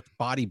Farnsworth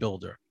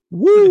bodybuilder.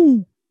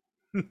 Woo.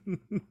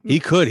 He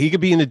could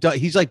be in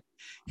the,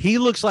 he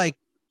looks like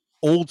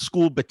old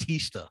school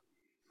Batista.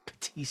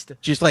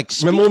 Just like,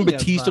 remember when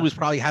Batista was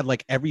probably had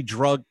like every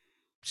drug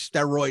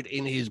steroid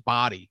in his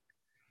body?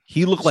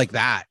 He looked like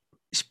that.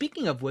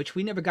 Speaking of which,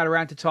 we never got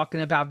around to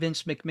talking about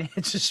Vince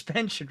McMahon's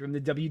suspension from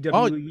the WWE.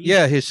 Oh,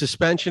 yeah, his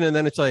suspension, and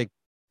then it's like,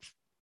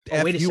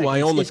 wait a second.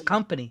 I own his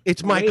company.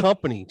 It's my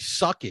company.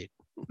 Suck it.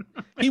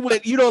 He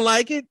went, you don't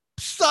like it?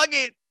 Suck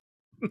it.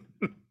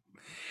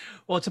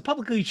 Well, it's a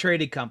publicly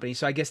traded company,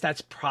 so I guess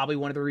that's probably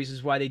one of the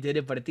reasons why they did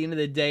it. But at the end of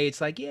the day, it's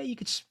like, yeah, you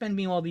could spend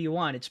me all that you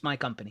want. It's my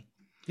company.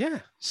 Yeah.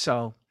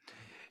 So,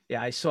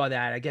 yeah, I saw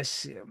that. I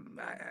guess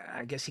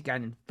he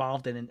got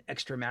involved in an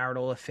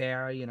extramarital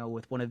affair, you know,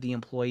 with one of the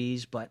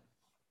employees. But,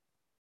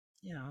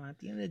 you know, at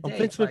the end of the day, I'm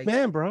Vince McMahon,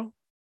 like, bro.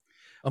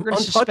 I'm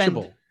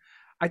untouchable.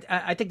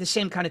 I think the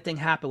same kind of thing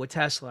happened with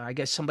Tesla. I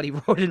guess somebody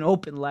wrote an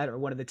open letter,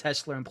 one of the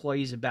Tesla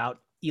employees, about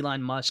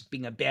Elon Musk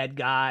being a bad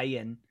guy,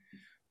 and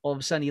all of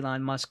a sudden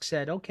Elon Musk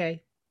said,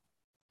 "Okay,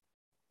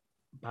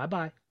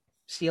 bye-bye,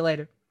 see you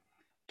later."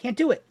 Can't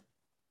do it.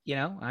 You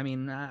know, I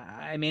mean,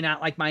 I may not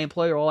like my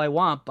employer all I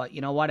want, but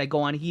you know what? I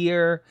go on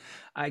here,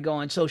 I go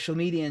on social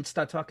media and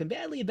start talking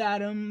badly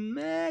about him.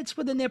 It's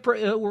within their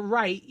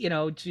right, you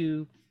know,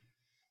 to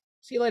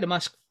see you later,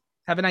 Musk.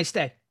 Have a nice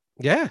day.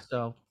 Yeah.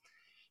 So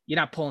you're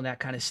not pulling that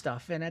kind of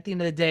stuff. And at the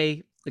end of the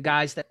day, the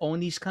guys that own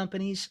these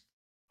companies,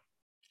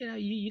 you know,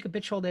 you can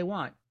bitch all they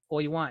want,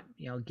 all you want.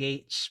 You know,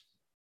 Gates,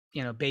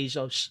 you know,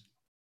 Bezos,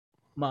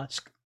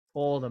 Musk.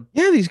 All of them.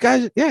 Yeah, these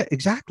guys. Yeah,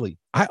 exactly.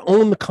 I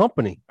own the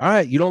company. All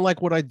right. You don't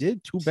like what I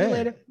did? Too See bad. You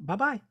later.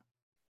 Bye-bye.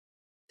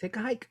 Take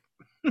a hike.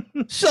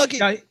 Suck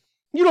it.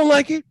 You don't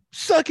like it?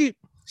 Suck it.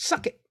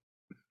 Suck it.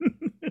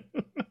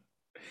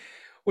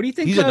 What do you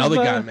think? He's another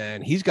guy,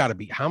 man. He's got to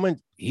be,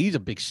 he's a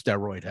big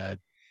steroid head.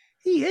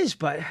 He is,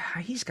 but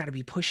he's got to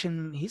be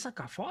pushing. He's like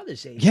our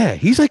father's age. Yeah,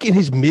 he's like in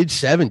his mid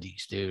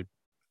 70s, dude.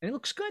 And he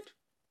looks good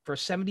for a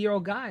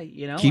 70-year-old guy,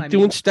 you know? Keep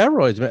doing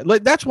steroids, man.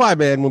 Like, that's why,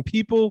 man, when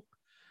people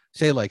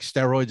say like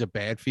steroids are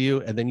bad for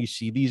you, and then you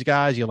see these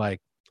guys, you're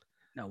like,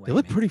 no way, they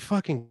look pretty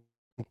fucking.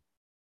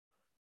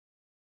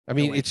 I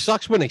mean, it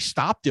sucks when they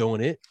stop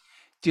doing it.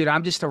 Dude,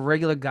 I'm just a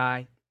regular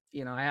guy.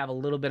 You know, I have a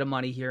little bit of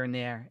money here and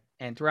there.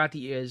 And throughout the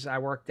years, I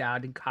worked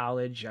out in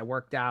college. I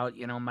worked out,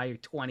 you know, in my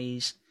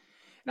 20s.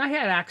 And I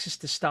had access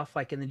to stuff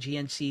like in the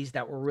GNCs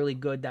that were really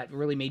good, that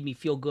really made me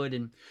feel good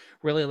and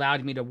really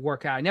allowed me to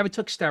work out. I never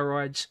took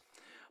steroids,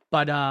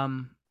 but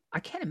I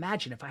can't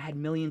imagine if I had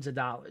millions of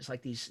dollars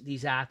like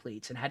these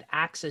athletes and had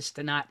access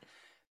to not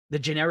the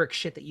generic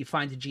shit that you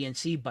find at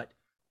GNC, but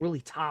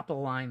really top of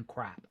the line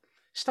crap.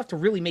 Stuff to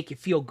really make you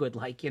feel good,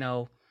 like, you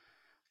know,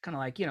 kind of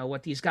like, you know,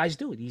 what these guys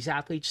do, these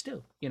athletes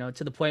do, you know,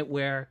 to the point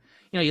where,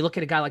 you know, you look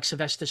at a guy like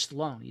Sylvester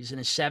Stallone, he's in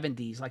his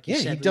 70s, like you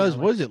said. Yeah, he does.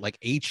 What is it, like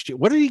HG?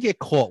 What did he get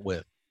caught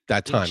with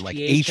that time? HGH, like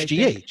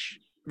HGH.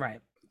 Right.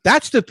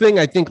 That's the thing,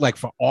 I think, like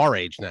for our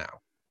age now.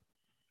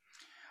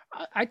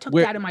 I took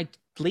that in my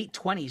late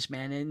 20s,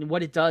 man. And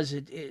what it does,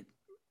 it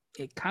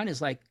kind of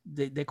is like,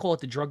 they call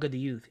it the drug of the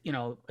youth, you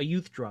know, a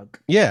youth drug.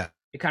 Yeah.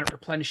 It kind of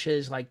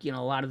replenishes, like, you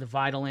know, a lot of the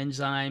vital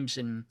enzymes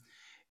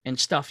and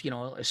stuff, you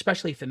know,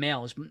 especially for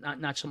males,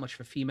 not so much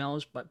for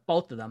females, but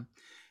both of them.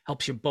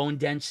 Helps your bone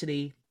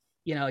density.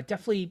 You know,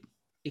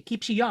 it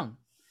keeps you young.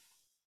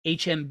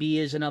 HMB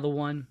is another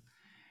one.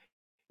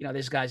 You know,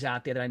 there's guys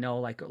out there that I know,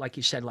 like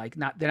you said, like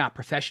they're not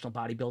professional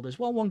bodybuilders.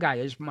 Well, one guy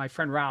is my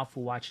friend Ralph,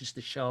 who watches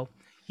the show.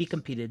 He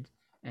competed,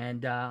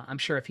 and I'm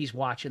sure if he's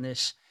watching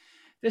this,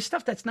 there's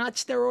stuff that's not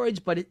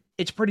steroids, but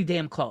it's pretty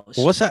damn close.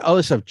 Well, what's that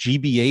other stuff?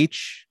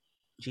 GBH,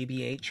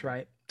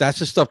 right? That's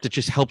the stuff that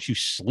just helps you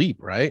sleep,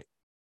 right?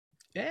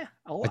 Yeah,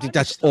 I think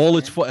that's all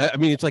it's for. I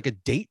mean, it's like a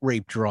date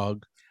rape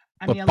drug,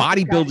 but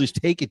bodybuilders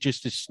take it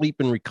just to sleep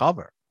and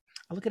recover.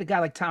 I look at a guy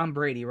like Tom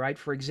Brady, right?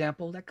 For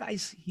example, that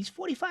he's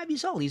 45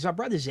 years old. He's our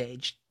brother's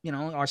age. You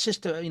know, our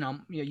sister, you know,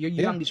 your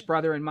youngest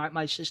brother and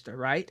my sister,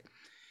 right?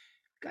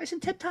 Guy's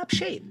in tip-top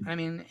shape. I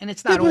mean, and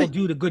it's not all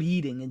due to good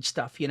eating and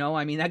stuff, you know?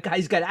 I mean, that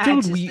guy's got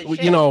access to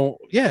shape. You know,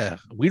 yeah,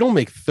 we don't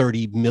make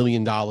 $30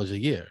 million a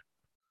year.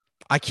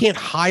 I can't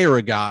hire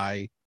a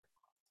guy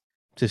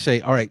to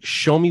say, all right,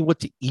 show me what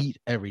to eat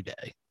every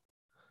day.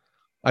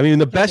 I mean,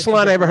 the best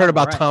line I ever heard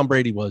about Tom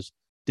Brady was,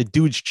 the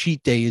dude's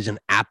cheat day is an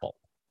apple.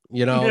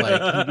 You know,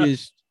 like he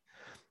just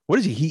what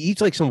is he? He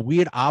eats like some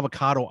weird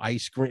avocado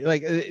ice cream.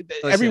 Like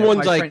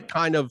everyone's like friend,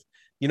 kind of,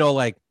 you know,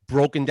 like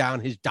broken down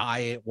his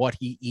diet, what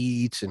he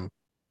eats, and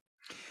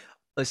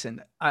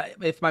listen,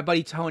 if my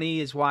buddy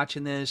Tony is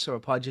watching this or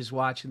Pudge is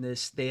watching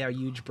this, they are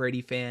huge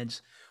Brady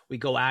fans. We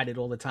go at it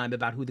all the time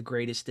about who the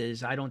greatest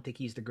is. I don't think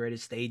he's the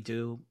greatest. They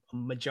do. A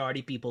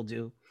majority people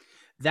do.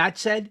 That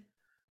said,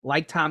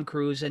 like Tom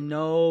Cruise, and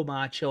no,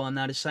 Macho, I'm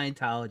not a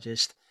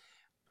Scientologist.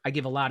 I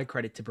give a lot of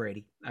credit to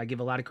Brady. I give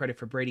a lot of credit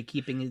for Brady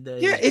keeping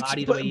yeah, his it's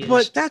body the way he is.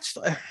 but that's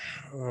I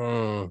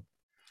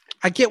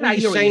get And I what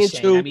hear you're what you're saying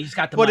saying. too, I mean, he's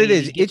got the but money it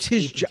and he is gets it's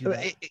his paid to do job.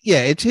 that.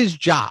 Yeah, it's his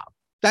job.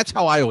 That's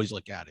how I always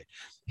look at it.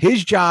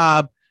 His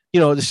job, you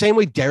know, the same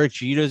way Derek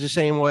Jeter is the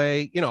same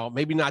way. You know,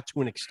 maybe not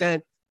to an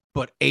extent,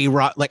 but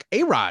A-Rod, like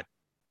A-Rod,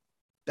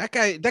 that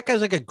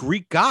guy's like a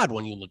Greek god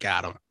when you look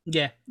at him.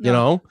 Yeah, You no,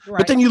 know, you're right.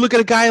 but then you look at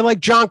a guy like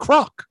John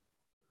Kruk.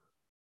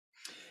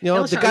 You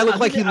know, Listen, the guy looked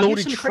like he I'll give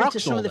loaded some credit to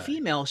trucks some of all the day.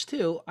 females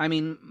too. I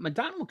mean,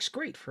 Madonna looks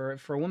great for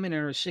a woman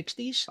in her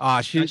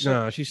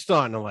 60s. She's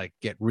starting to like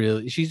get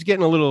really. She's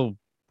getting a little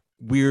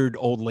weird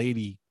old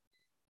lady.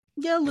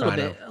 Yeah, kind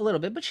of. a little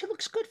bit, but she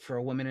looks good for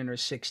a woman in her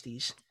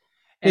 60s.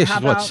 And Yeah, how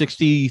she's what, about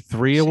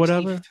 63 or 60?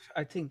 whatever.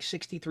 I think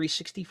 63,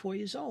 64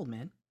 years old,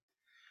 man.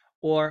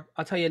 Or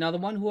I'll tell you another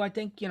one who I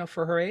think,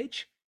 for her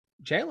age,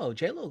 J-Lo.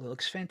 J-Lo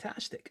looks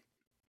fantastic.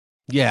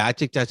 Yeah, I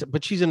think that's it.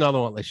 But she's another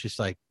one that's just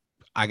like,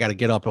 I got to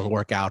get up and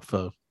work out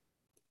for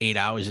 8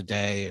 hours a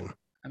day. And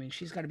I mean,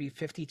 she's got to be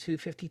 52,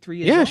 53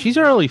 years yeah, old. she's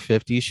early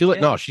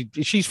 50s.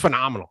 Yeah. She's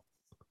phenomenal.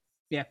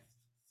 Yeah.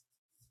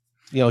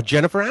 You know,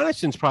 Jennifer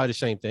Aniston's probably the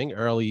same thing,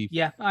 early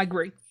Yeah, I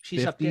agree.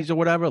 She's 50s up there. or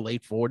whatever,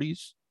 late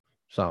 40s.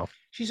 So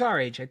she's our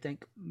age, I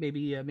think.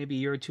 Maybe a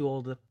year or two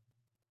older.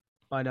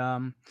 But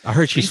I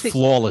heard she's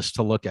flawless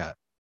to look at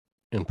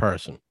in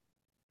person.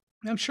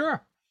 I'm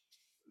sure.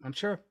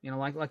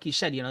 Like you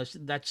said,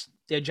 that's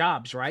their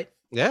jobs, right?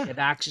 Yeah. They have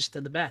access to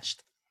the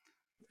best.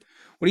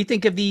 What do you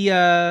think of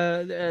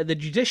the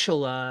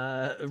judicial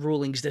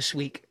rulings this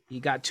week?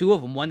 You got two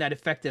of them. One that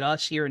affected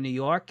us here in New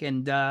York,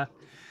 and I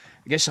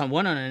guess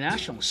one on a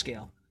national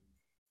scale.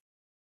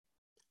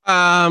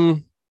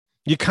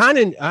 You kind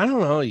of, I don't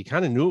know, you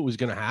kind of knew it was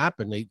going to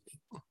happen. They,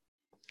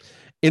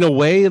 in a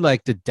way,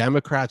 like the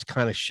Democrats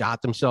kind of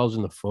shot themselves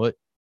in the foot.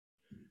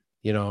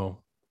 You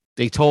know,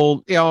 they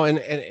told, and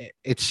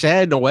it's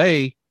sad in a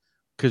way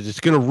because it's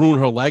going to ruin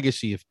her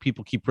legacy if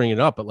people keep bringing it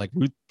up. But like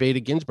Ruth Bader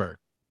Ginsburg,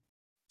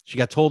 she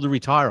got told to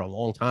retire a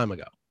long time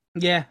ago.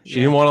 Yeah. She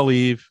didn't want to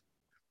leave.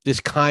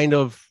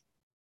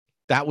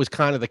 That was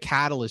kind of the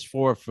catalyst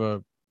for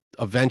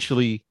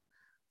eventually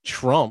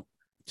Trump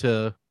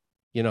to,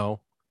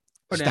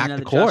 stack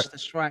the court.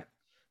 That's right.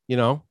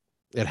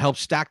 It helped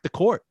stack the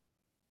court.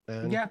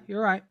 And yeah,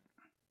 you're right.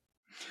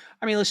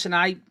 I mean, listen,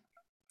 I've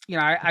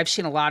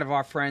seen a lot of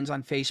our friends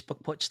on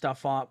Facebook put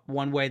stuff up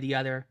one way or the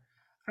other.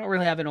 I don't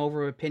really have an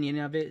over opinion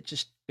of it. It's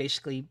just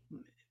basically,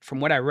 from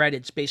what I read,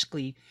 it's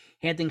basically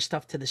handing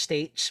stuff to the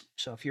states.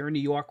 So if you're in New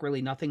York,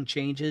 really nothing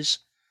changes.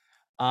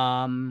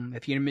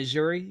 If you're in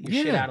Missouri,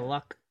 you're shit out of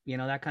luck.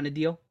 That kind of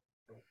deal.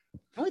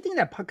 The only thing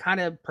that kind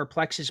of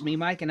perplexes me,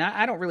 Mike, and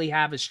I don't really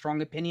have a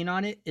strong opinion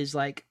on it, is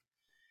like,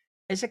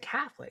 as a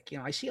Catholic,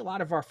 I see a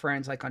lot of our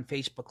friends like on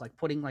Facebook, like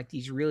putting like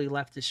these really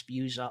leftist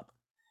views up.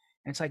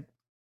 And it's like,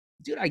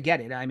 dude, I get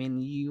it. I mean,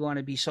 you want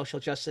to be social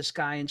justice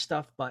guy and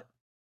stuff, but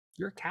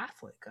you're a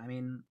Catholic. I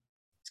mean,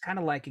 it's kind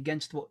of like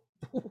against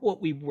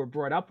what we were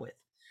brought up with.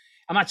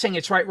 I'm not saying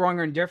it's right, wrong,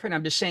 or indifferent.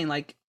 I'm just saying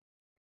like,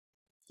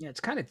 it's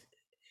kind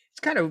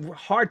of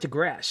hard to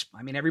grasp.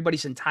 I mean,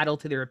 everybody's entitled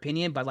to their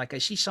opinion, but like I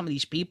see some of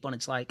these people and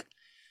it's like,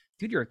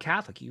 dude, you're a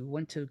Catholic. You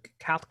went to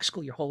Catholic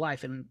school your whole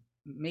life. And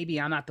maybe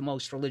I'm not the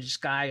most religious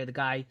guy or the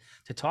guy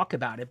to talk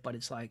about it, but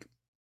it's like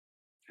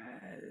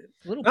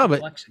a little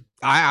perplexing.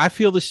 But I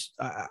feel this.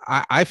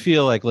 I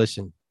feel like,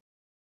 listen,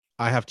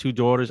 I have two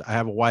daughters. I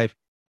have a wife.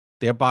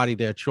 Their body,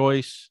 their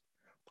choice.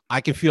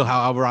 I can feel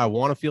however I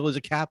want to feel as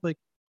a Catholic,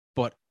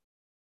 but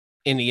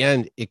in the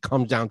end, it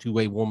comes down to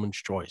a woman's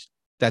choice.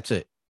 That's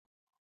it.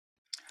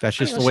 That's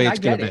just the way it's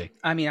going to be.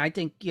 I mean, I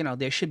think,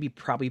 there should be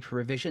probably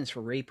provisions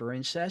for rape or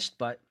incest,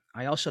 but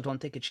I also don't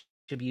think it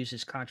should be used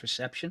as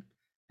contraception.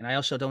 And I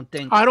also don't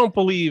think I don't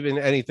believe in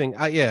anything.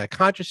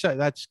 Contraception.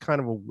 That's kind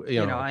of a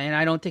and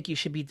I don't think you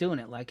should be doing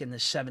it like in the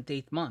 7th,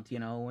 8th month.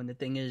 When the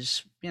thing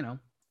is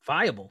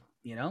viable.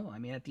 I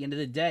mean, at the end of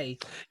the day.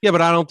 Yeah,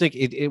 but I don't think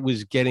it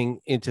was getting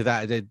into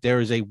that. There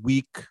is a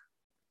week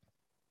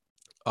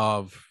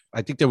of.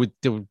 I think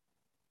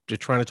they're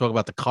trying to talk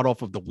about the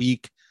cutoff of the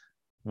week.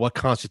 What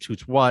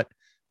constitutes what?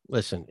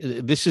 Listen,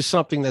 this is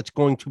something that's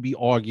going to be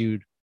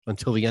argued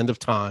until the end of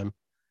time,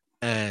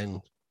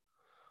 and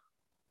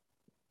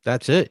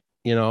that's it.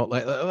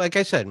 Like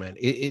I said, man,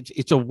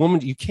 it's a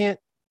woman. You can't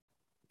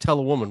tell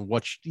a woman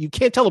you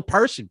can't tell a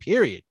person,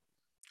 period,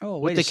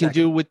 what they can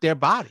do with their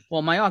body.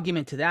 Well, my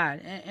argument to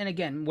that, and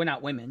again, we're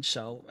not women.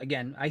 So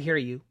again, I hear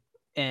you,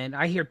 and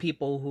I hear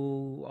people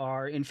who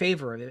are in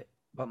favor of it.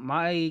 But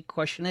my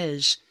question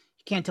is,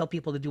 you can't tell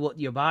people to do what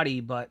your body,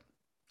 but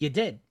you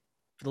did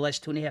for the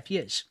last 2.5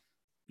 years.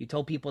 You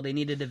told people they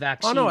needed the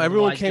vaccine. Oh no,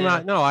 everyone otherwise came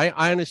out. No,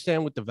 I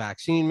understand with the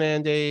vaccine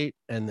mandate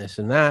and this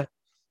and that.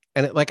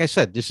 And like I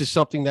said, this is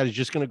something that is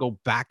just going to go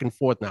back and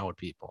forth now with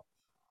people.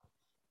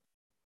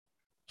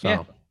 So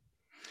Yeah.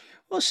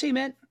 We'll see,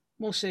 man.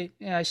 We'll see.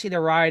 Yeah, I see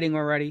they're rioting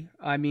already.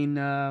 I mean,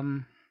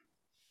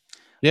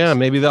 yeah,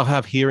 maybe they'll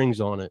have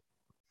hearings on it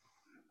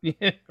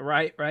yeah,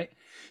 right. a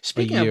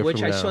Speaking of year which,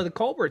 from I saw now. the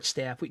Colbert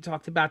staff. We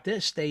talked about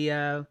this. They,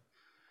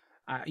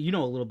 you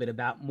know a little bit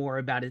more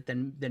about it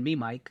than me,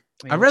 Mike.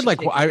 I mean, I what's read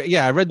your like take?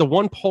 I read the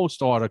one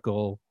Post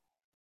article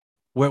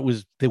where it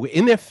was they were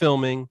in there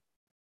filming,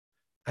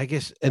 I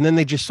guess, and then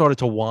they just started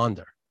to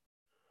wander.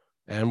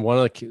 And one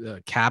of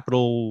the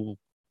Capitol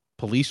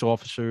police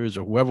officers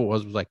or whoever it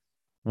was like,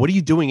 "What are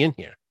you doing in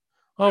here?"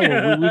 Oh,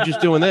 well, we were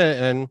just doing that,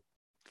 and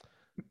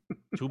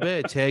too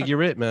bad, tag,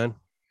 you're it, man.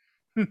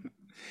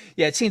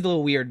 Yeah, it seemed a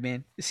little weird,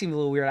 man. It seemed a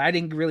little weird. I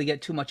didn't really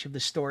get too much of the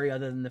story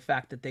other than the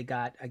fact that they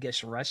got, I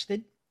guess,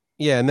 arrested.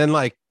 Yeah, and then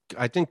like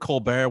I think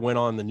Colbert went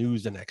on the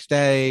news the next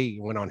day, he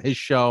went on his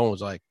show and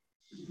was like,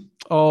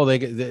 "Oh,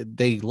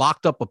 they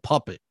locked up a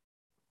puppet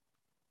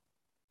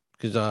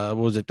because what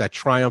was it that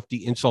Triumph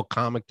the insult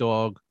comic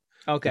dog,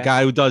 the Okay.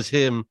 guy who does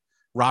him,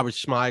 Robert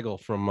Smigel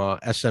from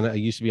SNL,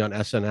 used to be on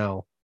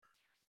SNL.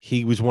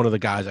 He was one of the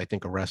guys I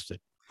think arrested,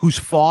 whose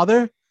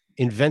father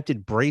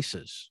invented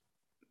braces.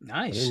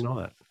 I Nice. didn't know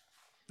that.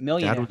 Dad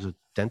Millionaire. was a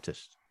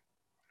dentist.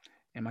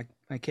 And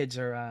my kids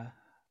are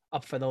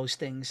up for those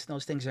things.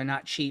 Those things are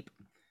not cheap.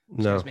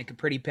 Those No, guys make a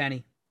pretty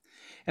penny.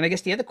 And I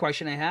guess the other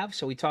question I have,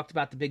 so we talked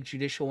about the big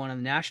judicial one on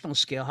the national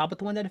scale. How about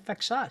the one that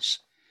affects us?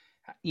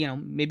 You know,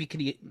 maybe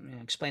could you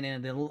explain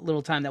in the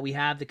little time that we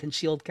have the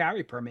concealed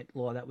carry permit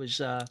law that was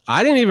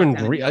I didn't even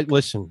down in New York?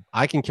 listen.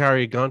 I can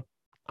carry a gun.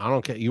 I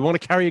don't care. You want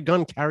to carry a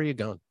gun? Carry a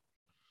gun.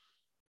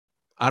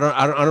 I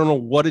don't know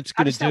what it's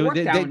How going does to that do. work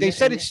down They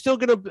said in it's still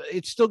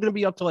gonna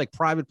be up to like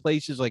private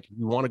places. Like if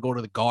you want to go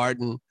to the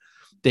garden,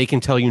 they can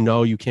tell you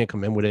no, you can't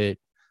come in with it.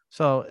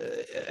 So, so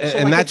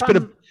and like if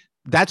I'm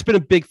that's been a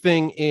big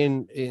thing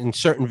in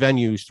certain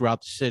venues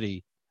throughout the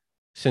city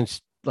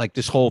since like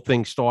this whole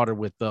thing started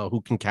with who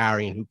can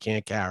carry and who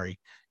can't carry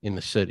in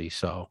the city.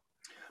 So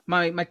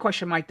my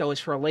question, Mike, though, is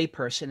for a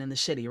layperson in the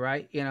city,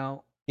 right? You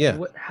know, yeah,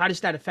 how does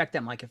that affect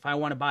them? Like if I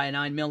want to buy a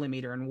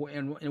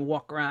 9mm and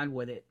walk around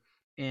with it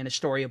in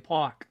Astoria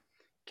Park,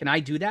 can I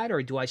do that,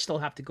 or do I still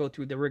have to go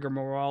through the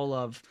rigmarole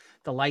of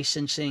the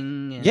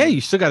licensing yeah, and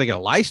you still got to get a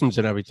license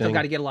and still got everything.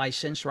 to get a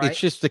license, It's right?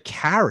 just the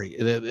carry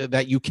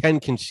that you can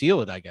conceal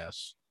it. I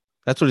guess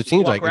that's what it You can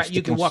seems walk like. around.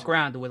 You can walk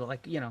around with it,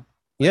 like like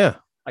Yeah.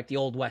 like the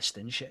old west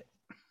and shit.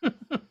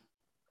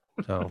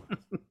 So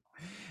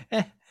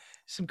Eh,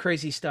 some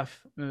crazy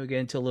stuff. We'll get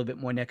into a little bit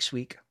more next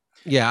week.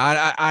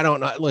 yeah, I don't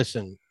know.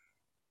 Listen,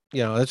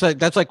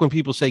 that's like when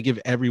people say give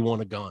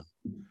everyone a gun,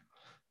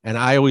 and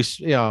I always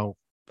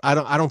I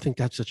don't think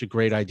that's such a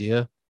great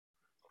idea.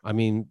 I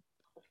mean,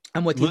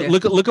 I'm with you there.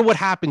 look at what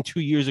happened 2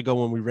 years ago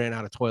when we ran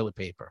out of toilet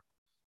paper.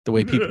 The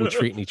way people were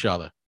treating each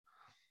other.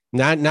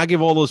 Now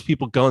give all those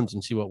people guns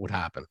and see what would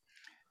happen.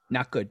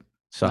 Not good.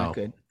 So Not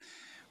good.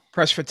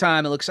 Press for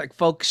time, it looks like,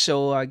 folks.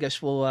 So I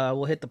guess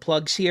we'll hit the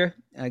plugs here.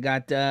 I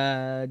got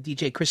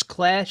DJ Chris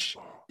Clash,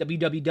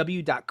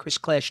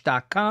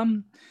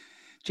 www.chrisclash.com.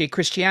 Jay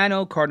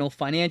Cristiano, Cardinal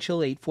Financial,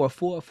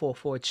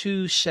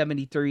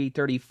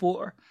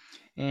 844-442-7334.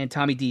 And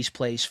Tommy D's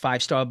Place,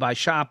 5-star by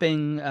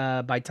shopping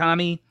by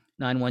Tommy,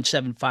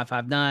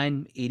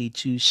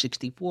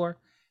 917-559-8264.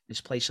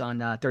 This place on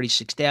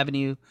 36th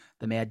Avenue,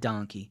 the Mad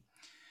Donkey.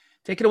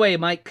 Take it away,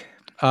 Mike.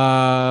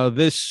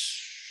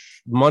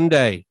 this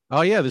Monday.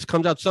 Oh yeah, this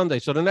comes out Sunday.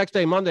 So the next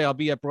day, Monday, I'll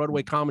be at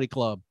Broadway Comedy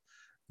Club,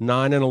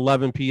 9 and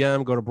 11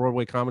 p.m. Go to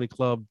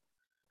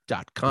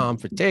BroadwayComedyClub.com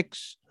for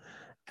tickets.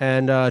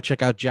 And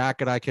check out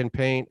Jacket I Can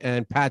Paint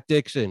and Pat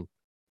Dixon.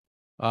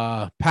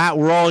 Pat,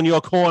 we're all in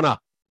your corner.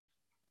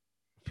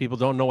 If people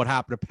don't know what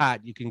happened to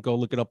Pat, you can go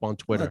look it up on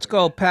Twitter. Let's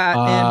go, Pat.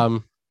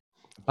 Man.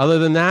 Other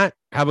than that,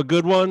 have a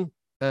good one,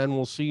 and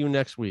we'll see you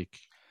next week.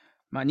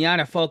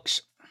 Mañana,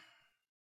 folks.